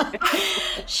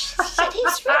 She said,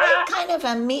 he's really kind of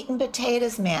a meat and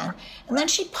potatoes man. And then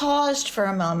she paused for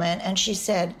a moment and she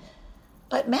said,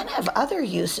 but men have other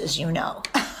uses, you know.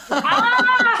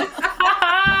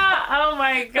 Oh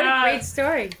my God. What a great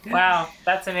story. Wow,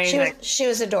 that's amazing. She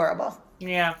was adorable.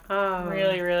 Yeah,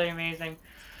 really, really amazing.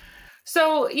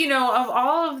 So, of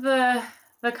all of the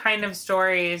kind of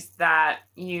stories that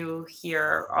you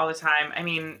hear all the time, I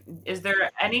mean, is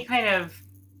there any kind of,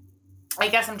 I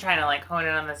guess I'm trying to like hone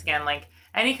in on this again, like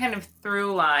any kind of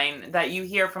through line that you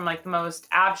hear from like the most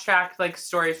abstract like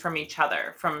stories from each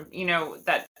other, from,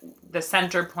 that the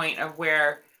center point of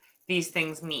where these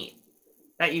things meet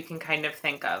that you can kind of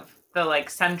think of, the like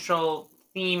central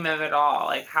theme of it all,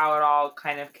 like how it all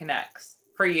kind of connects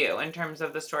for you in terms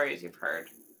of the stories you've heard?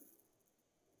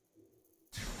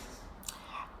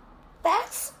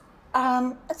 That's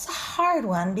it's a hard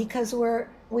one because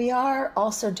we are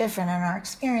all so different and our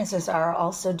experiences are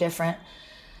also different.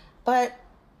 But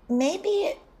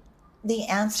maybe the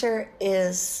answer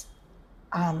is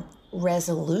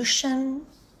resolution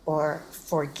or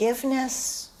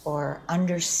forgiveness or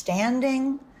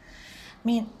understanding. I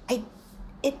mean,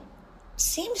 it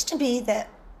seems to be that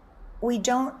we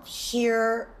don't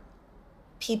hear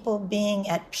people being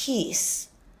at peace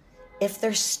if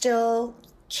they're still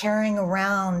carrying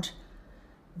around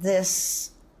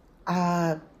this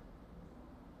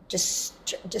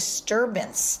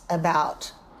disturbance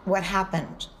about what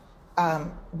happened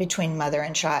between mother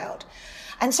and child.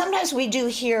 And sometimes we do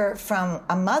hear from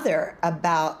a mother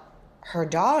about her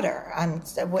daughter.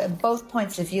 Both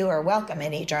points of view are welcome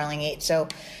in Eat, Darling, Eat. So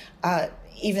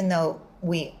even though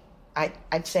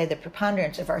I'd say the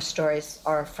preponderance of our stories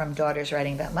are from daughters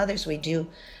writing about mothers, we do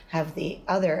have the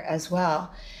other as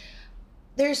well.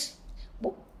 There's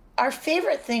our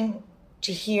favorite thing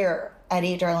to hear at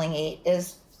Eat, Darling, Eat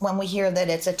is when we hear that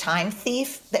it's a time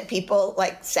thief, that people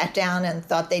like sat down and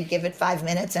thought they'd give it 5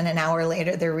 minutes and an hour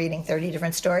later they're reading 30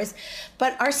 different stories.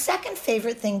 But our second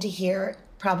favorite thing to hear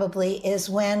probably is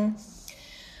when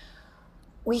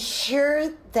we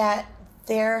hear that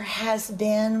there has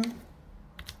been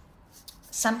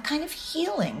some kind of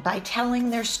healing by telling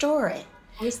their story.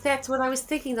 That's what I was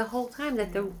thinking the whole time,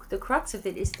 that the crux of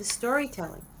it is the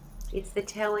storytelling. It's the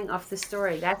telling of the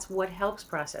story. That's what helps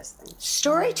process things.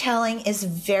 Storytelling is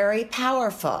very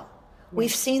powerful.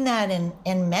 We've seen that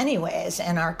in many ways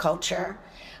in our culture.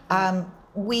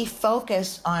 We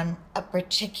focus on a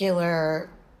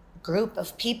particular group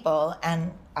of people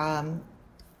and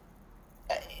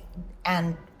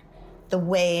the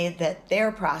way that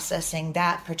they're processing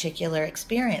that particular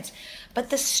experience. But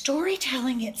the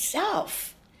storytelling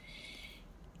itself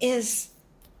is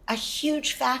a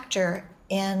huge factor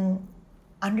in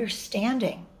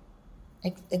understanding.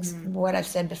 What I've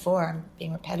said before, I'm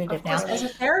being repetitive now. As a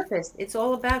therapist, it's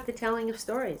all about the telling of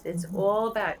stories. It's all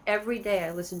about, every day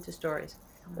I listen to stories,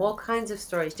 all kinds of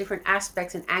stories, different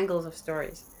aspects and angles of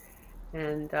stories.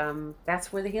 And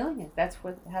that's where the healing is. That's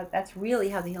really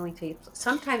how the healing takes place.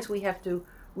 Sometimes we have to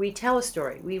retell a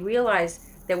story. We realize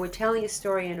that we're telling a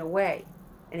story in a way,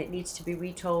 and it needs to be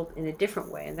retold in a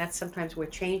different way. And that's sometimes where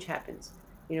change happens.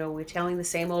 We're telling the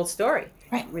same old story,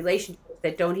 right? Relationships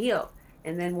that don't heal.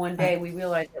 And then one day we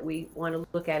realize that we want to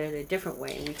look at it a different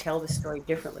way, and we tell the story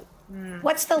differently.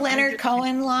 What's the Leonard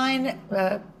Cohen line?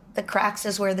 The cracks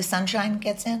is where the sunshine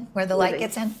gets in, where the light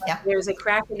gets in. Yeah. There's a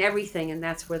crack in everything, and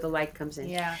that's where the light comes in.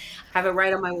 Yeah. Have it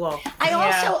right on my wall. I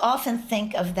also often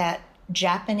think of that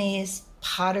Japanese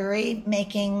pottery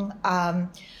making,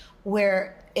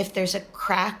 where if there's a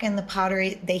crack in the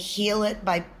pottery, they heal it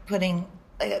by putting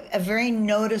a very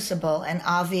noticeable and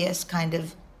obvious kind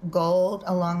of gold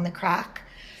along the crack.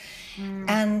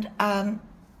 And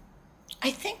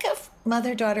I think of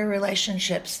mother-daughter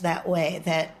relationships that way,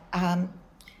 that not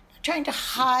trying to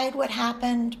hide what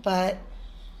happened, but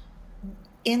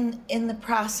in the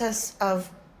process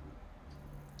of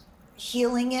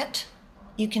healing it,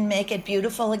 you can make it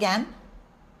beautiful again.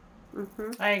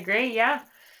 I agree. Yeah.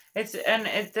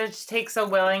 It just takes a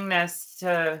willingness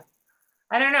to,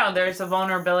 I don't know, there's a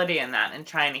vulnerability in that and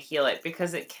trying to heal it,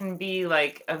 because it can be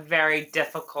like a very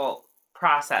difficult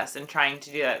process, and trying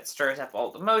to do that stirs up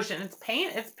old emotion. It's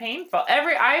painful.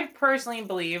 I personally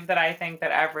believe that I think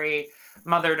that every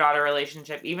mother-daughter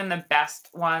relationship, even the best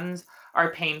ones,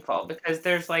 are painful, because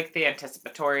there's like the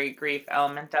anticipatory grief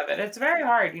element of it. It's very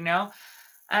hard,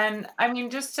 And I mean,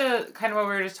 just to kind of what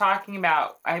we were just talking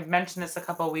about, I mentioned this a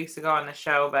couple of weeks ago on the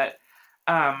show, but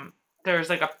there's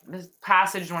like this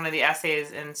passage in one of the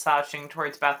essays in Slouching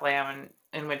Towards Bethlehem,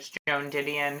 in which Joan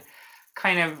Didion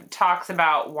kind of talks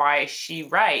about why she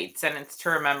writes, and it's to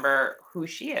remember who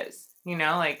she is.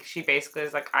 Like she basically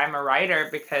is like, I'm a writer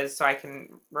because so I can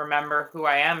remember who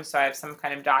I am, so I have some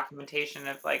kind of documentation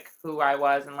of like who I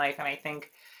was in life. And I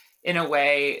think in a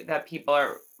way that people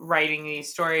are writing these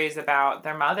stories about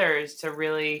their mothers to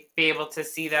really be able to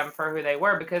see them for who they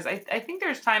were, because I think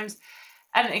there's times,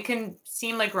 and it can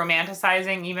seem like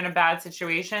romanticizing even a bad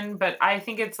situation, but I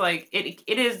think it's like it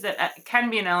can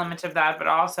be an element of that, but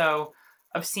also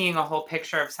of seeing a whole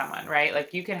picture of someone, right?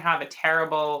 Like you can have a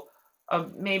terrible,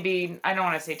 maybe, I don't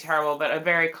want to say terrible, but a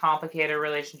very complicated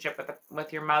relationship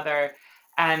with your mother,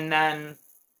 and then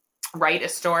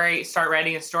start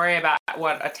writing a story about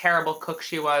what a terrible cook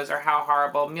she was or how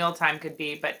horrible mealtime could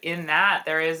be. But in that,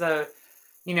 there is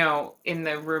in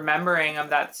the remembering of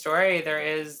that story, there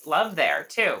is love there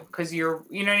too. Cause you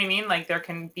know what I mean? Like there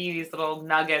can be these little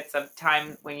nuggets of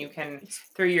time when you can,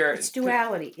 it's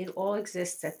duality. It all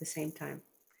exists at the same time.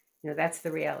 That's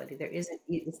the reality.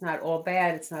 It's not all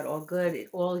bad. It's not all good. It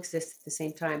all exists at the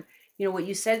same time. What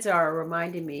you said, Zara,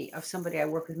 reminded me of somebody I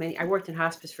worked with I worked in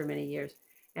hospice for many years.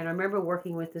 And I remember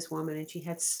working with this woman, and she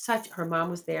had her mom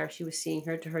was there. She was seeing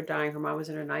her to her dying. Her mom was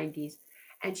in her 90s.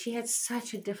 And she had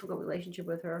such a difficult relationship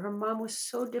with her. Her mom was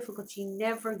so difficult. She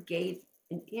never gave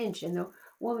an inch. And the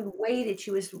woman waited.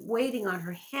 She was waiting on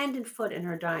her hand and foot in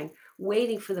her dying,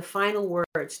 waiting for the final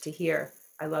words to hear,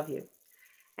 I love you.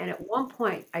 And at one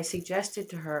point, I suggested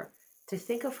to her to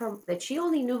think of her, that she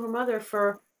only knew her mother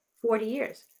for 40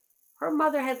 years. Her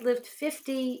mother had lived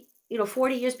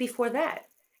 40 years before that.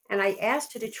 And I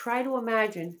asked her to try to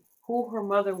imagine who her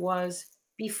mother was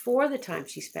before the time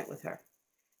she spent with her.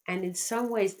 And in some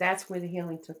ways, that's where the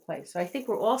healing took place. So I think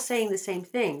we're all saying the same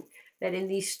thing, that in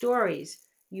these stories,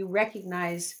 you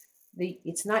recognize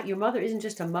it's not, your mother isn't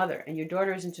just a mother, and your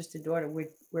daughter isn't just a daughter.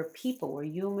 We're people, we're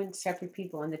human, separate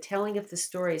people. And the telling of the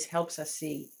stories helps us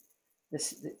see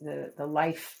the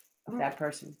life of that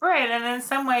person. Right. And in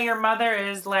some way, your mother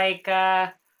is like,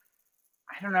 I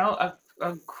don't know,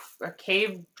 a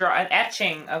cave draw, an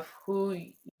etching of who,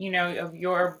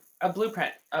 a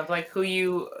blueprint of like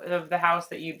of the house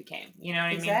that you became, you know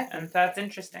what exactly. I mean? And that's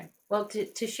interesting. Well,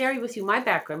 to share with you my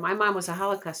background, my mom was a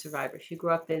Holocaust survivor. She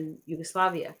grew up in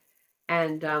Yugoslavia,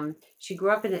 and she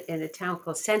grew up in a town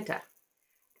called Senta.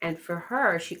 And for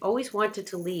her, she always wanted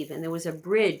to leave. And there was a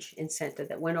bridge in Senta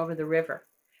that went over the river.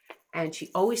 And she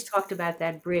always talked about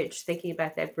that bridge, thinking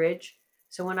about that bridge.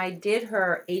 So when I did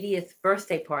her 80th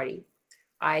birthday party,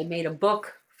 I made a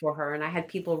book for her, and I had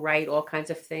people write all kinds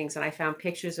of things, and I found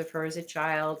pictures of her as a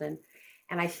child, and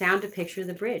I found a picture of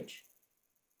the bridge.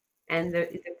 And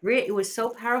the bridge, it was so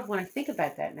powerful when I think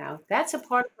about that now. That's a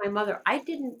part of my mother.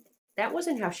 That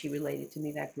wasn't how she related to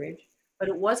me, that bridge. But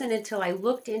it wasn't until I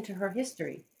looked into her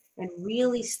history and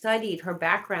really studied her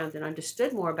background and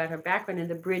understood more about her background, and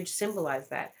the bridge symbolized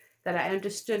that I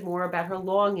understood more about her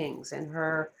longings and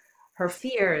her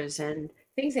fears and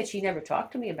things that she never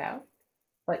talked to me about.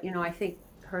 But, I think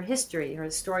her history, her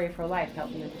story of her life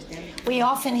helped me understand it. We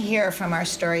often hear from our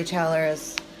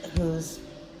storytellers whose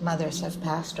mothers have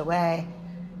passed away,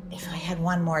 if I had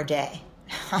one more day,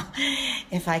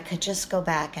 if I could just go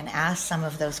back and ask some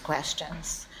of those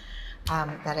questions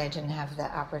that I didn't have the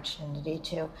opportunity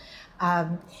to.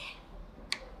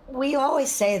 We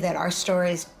always say that our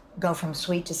stories go from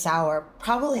sweet to sour.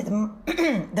 Probably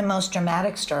the most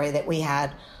dramatic story that we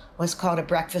had was called A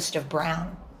Breakfast of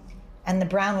Brown. And the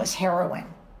brown was heroin.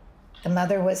 The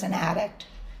mother was an addict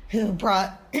who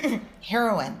brought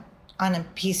heroin on a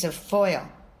piece of foil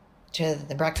to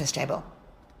the breakfast table.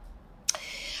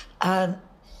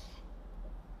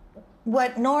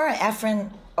 What Nora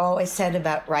Ephron always said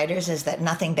about writers is that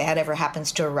nothing bad ever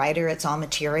happens to a writer, it's all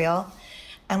material.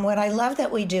 And what I love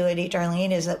that we do at Eat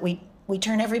Darlene is that we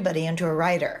turn everybody into a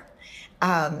writer.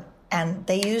 And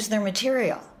they use their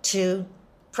material to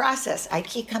process. I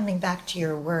keep coming back to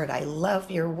your word. I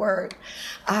love your word.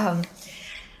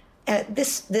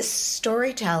 This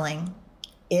storytelling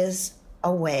is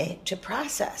a way to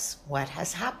process what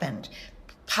has happened,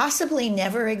 possibly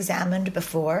never examined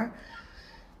before.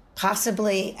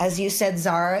 Possibly, as you said,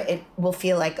 Zara, it will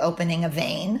feel like opening a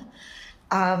vein,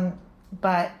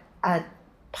 but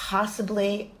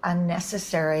possibly a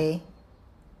necessary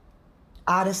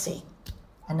odyssey,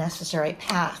 a necessary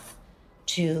path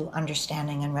to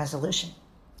understanding and resolution.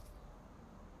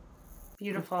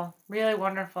 Beautiful. Really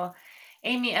wonderful.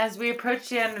 Aimee, as we approach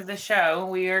the end of the show,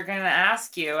 we are going to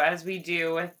ask you, as we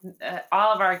do with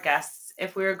all of our guests,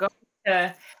 if we were going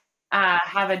to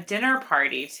have a dinner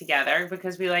party together,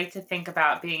 because we like to think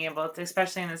about being able to,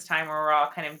 especially in this time where we're all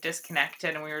kind of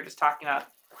disconnected, and we were just talking about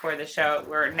before the show,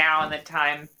 we're now in the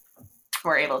time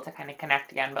we're able to kind of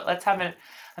connect again. But let's have an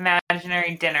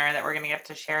imaginary dinner that we're going to get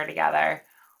to share together.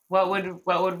 What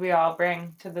would we all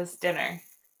bring to this dinner?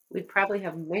 We'd probably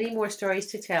have many more stories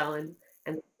to tell, and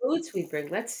the foods we bring.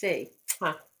 Let's see.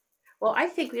 Well, I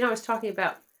think, I was talking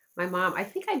about my mom. I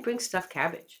think I'd bring stuffed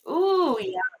cabbage. Ooh,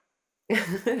 yeah.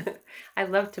 I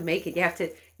love to make it. You have to,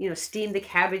 steam the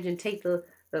cabbage and take the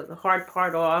hard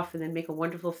part off, and then make a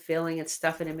wonderful filling and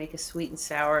stuff it and make a sweet and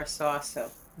sour sauce. So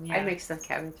yeah. I'd make stuffed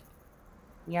cabbage.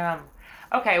 Yum.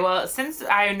 Okay, well, since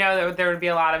I know that there would be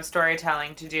a lot of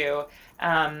storytelling to do,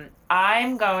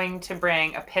 I'm going to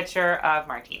bring a pitcher of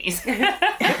martinis.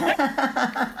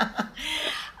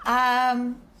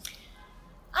 I'm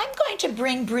going to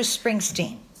bring Bruce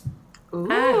Springsteen. Ooh.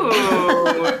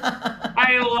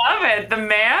 I love it. The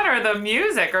man or the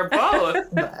music or both?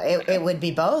 It would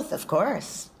be both, of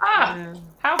course.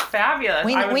 How fabulous.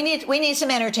 We need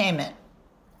some entertainment.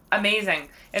 Amazing.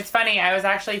 It's funny. I was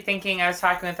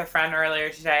talking with a friend earlier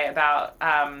today about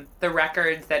the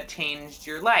records that changed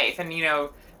your life, and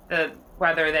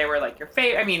whether they were like your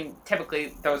favorite. I mean,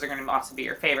 typically those are going to also be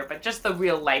your favorite, but just the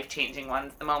real life-changing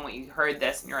ones. The moment you heard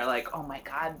this and you were like, "Oh my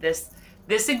God, this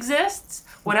exists.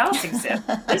 What else exists?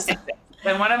 This exists."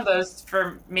 And one of those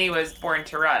for me was Born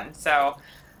to Run. So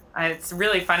it's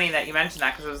really funny that you mentioned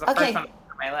that, because it was the first one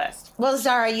on my list. Well,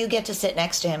 Zara, you get to sit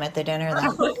next to him at the dinner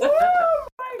then.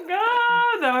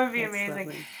 God, that would be amazing.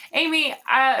 Lovely. Aimee,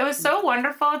 it was so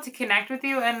wonderful to connect with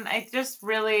you, and I just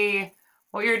really,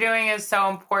 what you're doing is so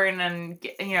important, and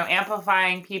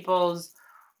amplifying people's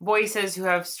voices who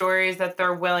have stories that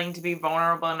they're willing to be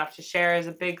vulnerable enough to share is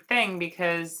a big thing,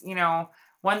 because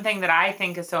one thing that I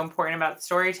think is so important about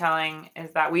storytelling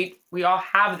is that we all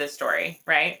have this story,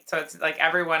 right? So it's like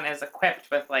everyone is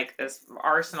equipped with like this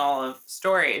arsenal of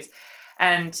stories,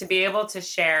 and to be able to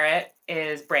share it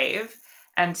is brave.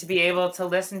 And to be able to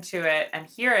listen to it and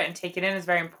hear it and take it in is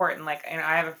very important. Like,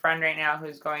 I have a friend right now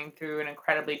who's going through an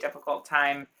incredibly difficult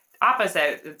time.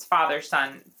 Opposite, it's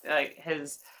father-son. Like,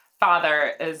 his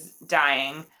father is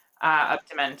dying of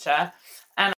dementia.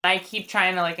 And I keep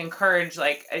trying to, encourage,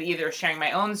 either sharing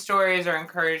my own stories or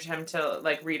encourage him to,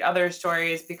 read other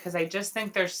stories. Because I just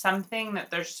think there's something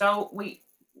that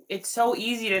it's so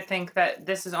easy to think that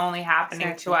this is only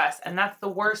happening to us. And that's the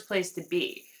worst place to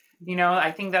be. I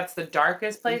think that's the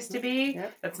darkest place to be.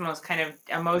 Yep. That's the most kind of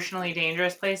emotionally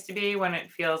dangerous place to be, when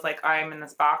it feels like I'm in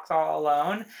this box all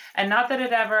alone. And not that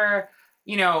it ever,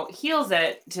 heals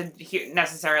it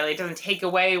necessarily. It doesn't take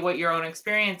away what your own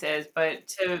experience is, but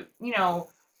to,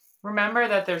 remember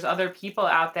that there's other people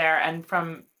out there. And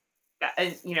from,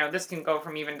 this can go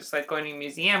from even just going to a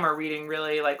museum or reading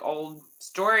really old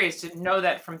stories, to know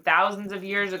that from thousands of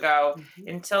years ago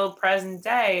until present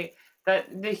day, that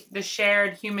the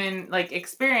shared human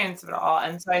experience of it all.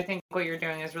 And so I think what you're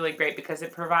doing is really great, because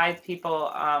it provides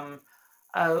people a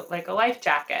life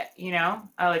jacket,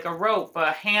 like a rope,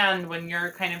 a hand when you're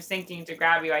kind of sinking to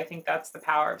grab you. I think that's the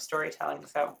power of storytelling.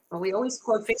 So we always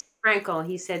quote Viktor Frankl.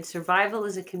 He said, "Survival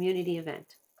is a community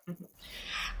event."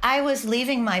 I was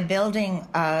leaving my building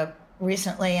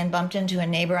recently and bumped into a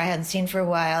neighbor I hadn't seen for a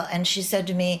while, and she said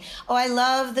to me, "Oh, I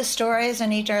love the stories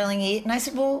on Eat, Darling, Eat." And I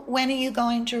said, "Well, when are you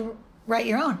going to write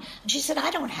your own?" And she said, "I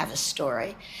don't have a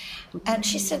story." And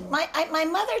she said, my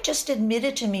mother just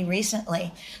admitted to me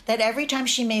recently that every time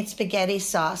she made spaghetti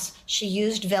sauce, she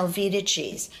used Velveeta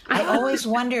cheese. I always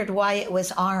wondered why it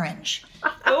was orange.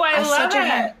 Oh, I love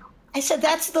it. I said,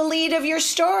 "That's the lead of your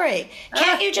story.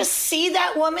 Can't you just see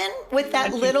that woman with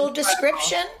that little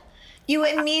description?" You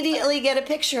immediately get a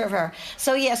picture of her.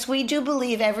 So yes, we do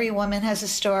believe every woman has a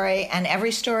story, and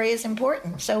every story is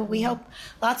important. So we hope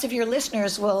lots of your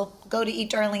listeners will go to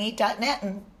eatdarlingeat.net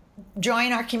and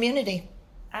join our community.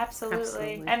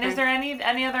 Absolutely. And is there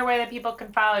any other way that people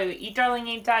can follow you?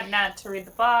 EatDarlingEat.net to read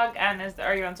the blog. And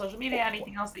are you on social media?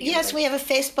 Anything else that you Yes, we have a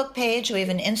Facebook page. We have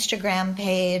an Instagram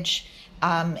page.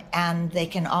 And they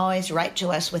can always write to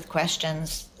us with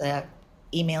questions. The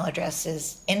email address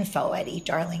is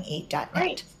info@eatdarlingeat.net.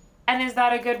 Great. And is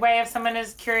that a good way if someone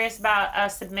is curious about a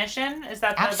submission? Is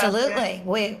that absolutely?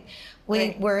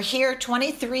 We're here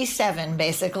 24/7.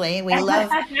 Basically, we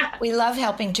love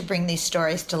helping to bring these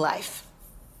stories to life.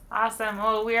 Awesome.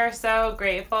 Well, we are so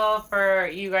grateful for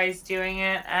you guys doing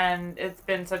it, and it's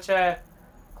been such a.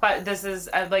 This is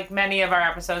like many of our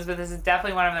episodes, but this is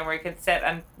definitely one of them where you could sit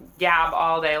and gab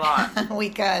all day long. We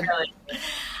could. Really.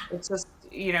 It's just,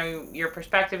 your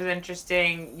perspective is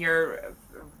interesting. You're a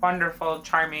wonderful,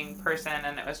 charming person,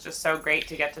 and it was just so great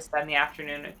to get to spend the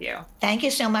afternoon with you. Thank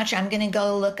you so much. I'm going to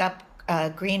go look up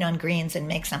green on greens and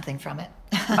make something from it.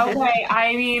 Okay.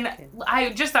 I mean,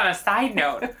 just on a side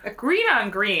note, Green on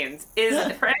Greens is,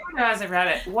 for anyone who hasn't read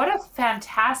it, what a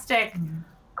fantastic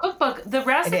cookbook. The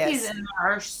recipes in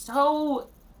there are so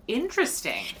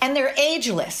interesting. And they're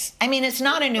ageless. I mean, it's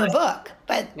not a new book,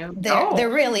 but they're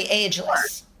really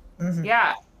ageless. Mm-hmm.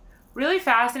 Yeah. Really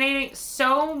fascinating.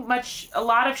 A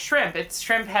lot of shrimp. It's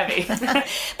shrimp heavy. But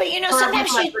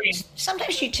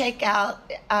sometimes you take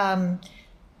out,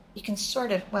 you can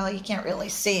sort of, you can't really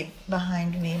see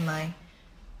behind me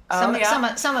some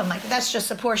of my, that's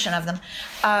just a portion of them.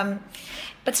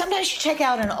 But sometimes you check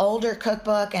out an older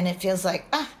cookbook and it feels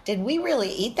like, did we really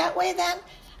eat that way then?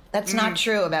 That's not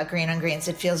true about Green on Greens.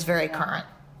 It feels very current.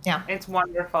 Yeah. It's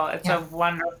wonderful. It's a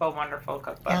wonderful, wonderful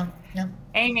cookbook. Yeah.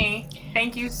 Aimee,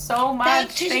 thank you so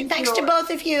much. Thanks to both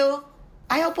of you.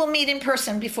 I hope we'll meet in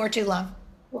person before too long.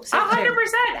 100%.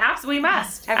 Absolutely. We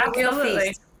must. Have a real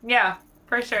feast. Yeah,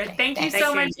 for sure. Okay. Thank you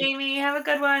so much, Aimee. Have a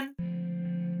good one.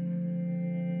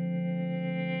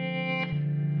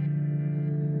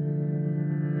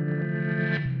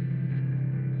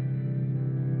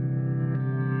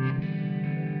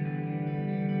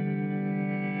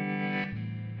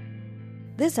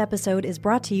 This episode is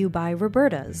brought to you by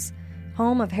Roberta's,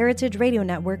 home of Heritage Radio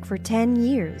Network for 10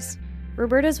 years.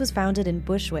 Roberta's was founded in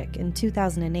Bushwick in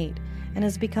 2008 and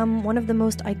has become one of the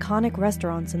most iconic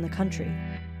restaurants in the country.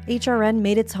 HRN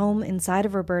made its home inside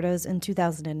of Roberta's in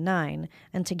 2009,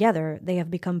 and together they have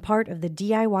become part of the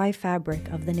DIY fabric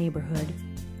of the neighborhood.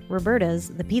 Roberta's,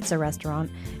 the pizza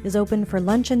restaurant, is open for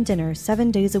lunch and dinner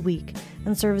 7 days a week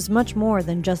and serves much more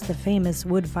than just the famous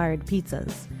wood-fired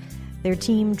pizzas. Their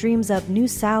team dreams up new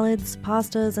salads,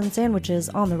 pastas, and sandwiches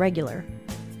on the regular.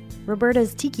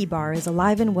 Roberta's Tiki Bar is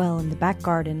alive and well in the back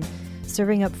garden,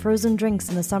 serving up frozen drinks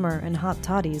in the summer and hot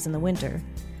toddies in the winter.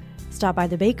 Stop by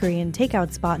the bakery and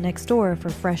takeout spot next door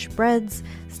for fresh breads,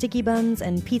 sticky buns,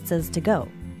 and pizzas to go.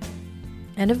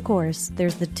 And of course,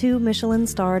 there's the 2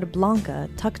 Michelin-starred Blanca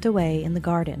tucked away in the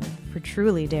garden for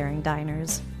truly daring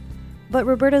diners. But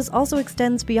Roberta's also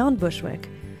extends beyond Bushwick,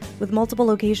 with multiple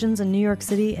locations in New York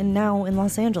City and now in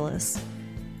Los Angeles.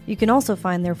 You can also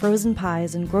find their frozen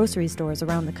pies in grocery stores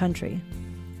around the country.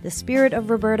 The spirit of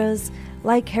Roberta's,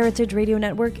 like Heritage Radio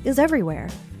Network, is everywhere.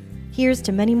 Here's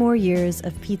to many more years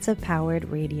of pizza-powered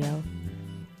radio.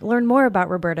 Learn more about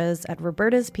Roberta's at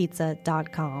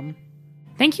robertaspizza.com.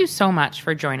 Thank you so much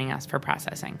for joining us for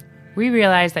Processing. We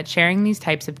realize that sharing these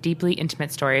types of deeply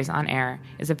intimate stories on air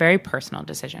is a very personal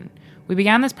decision. We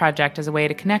began this project as a way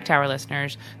to connect our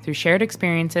listeners through shared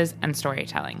experiences and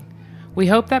storytelling. We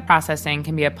hope that Processing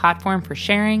can be a platform for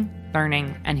sharing,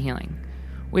 learning, and healing.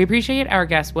 We appreciate our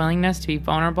guests' willingness to be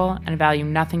vulnerable and value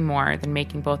nothing more than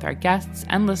making both our guests'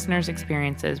 and listeners'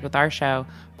 experiences with our show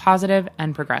positive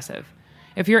and progressive.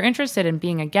 If you're interested in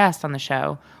being a guest on the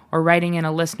show or writing in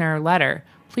a listener letter,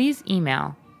 please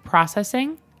email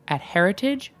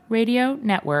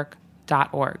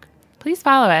processing@heritageradionetwork.org. Please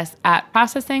follow us at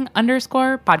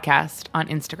processing_podcast on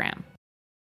Instagram.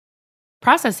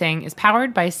 Processing is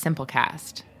powered by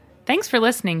Simplecast. Thanks for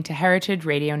listening to Heritage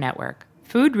Radio Network,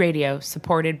 food radio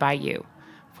supported by you.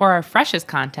 For our freshest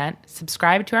content,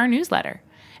 subscribe to our newsletter.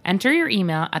 Enter your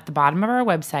email at the bottom of our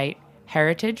website,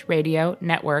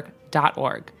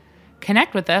 heritageradionetwork.org.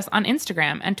 Connect with us on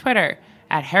Instagram and Twitter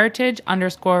at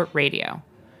heritage_radio.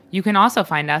 You can also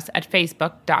find us at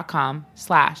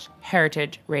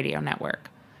facebook.com/Heritage Radio Network.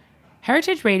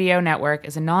 Heritage Radio Network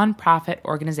is a nonprofit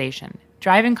organization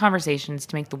driving conversations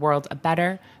to make the world a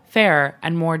better, fairer,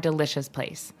 and more delicious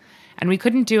place. And we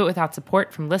couldn't do it without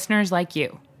support from listeners like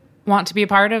you. Want to be a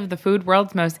part of the food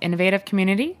world's most innovative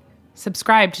community?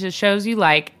 Subscribe to the shows you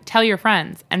like, tell your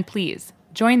friends, and please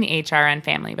join the HRN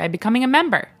family by becoming a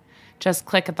member. Just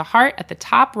click at the heart at the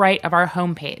top right of our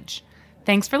homepage.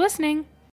 Thanks for listening.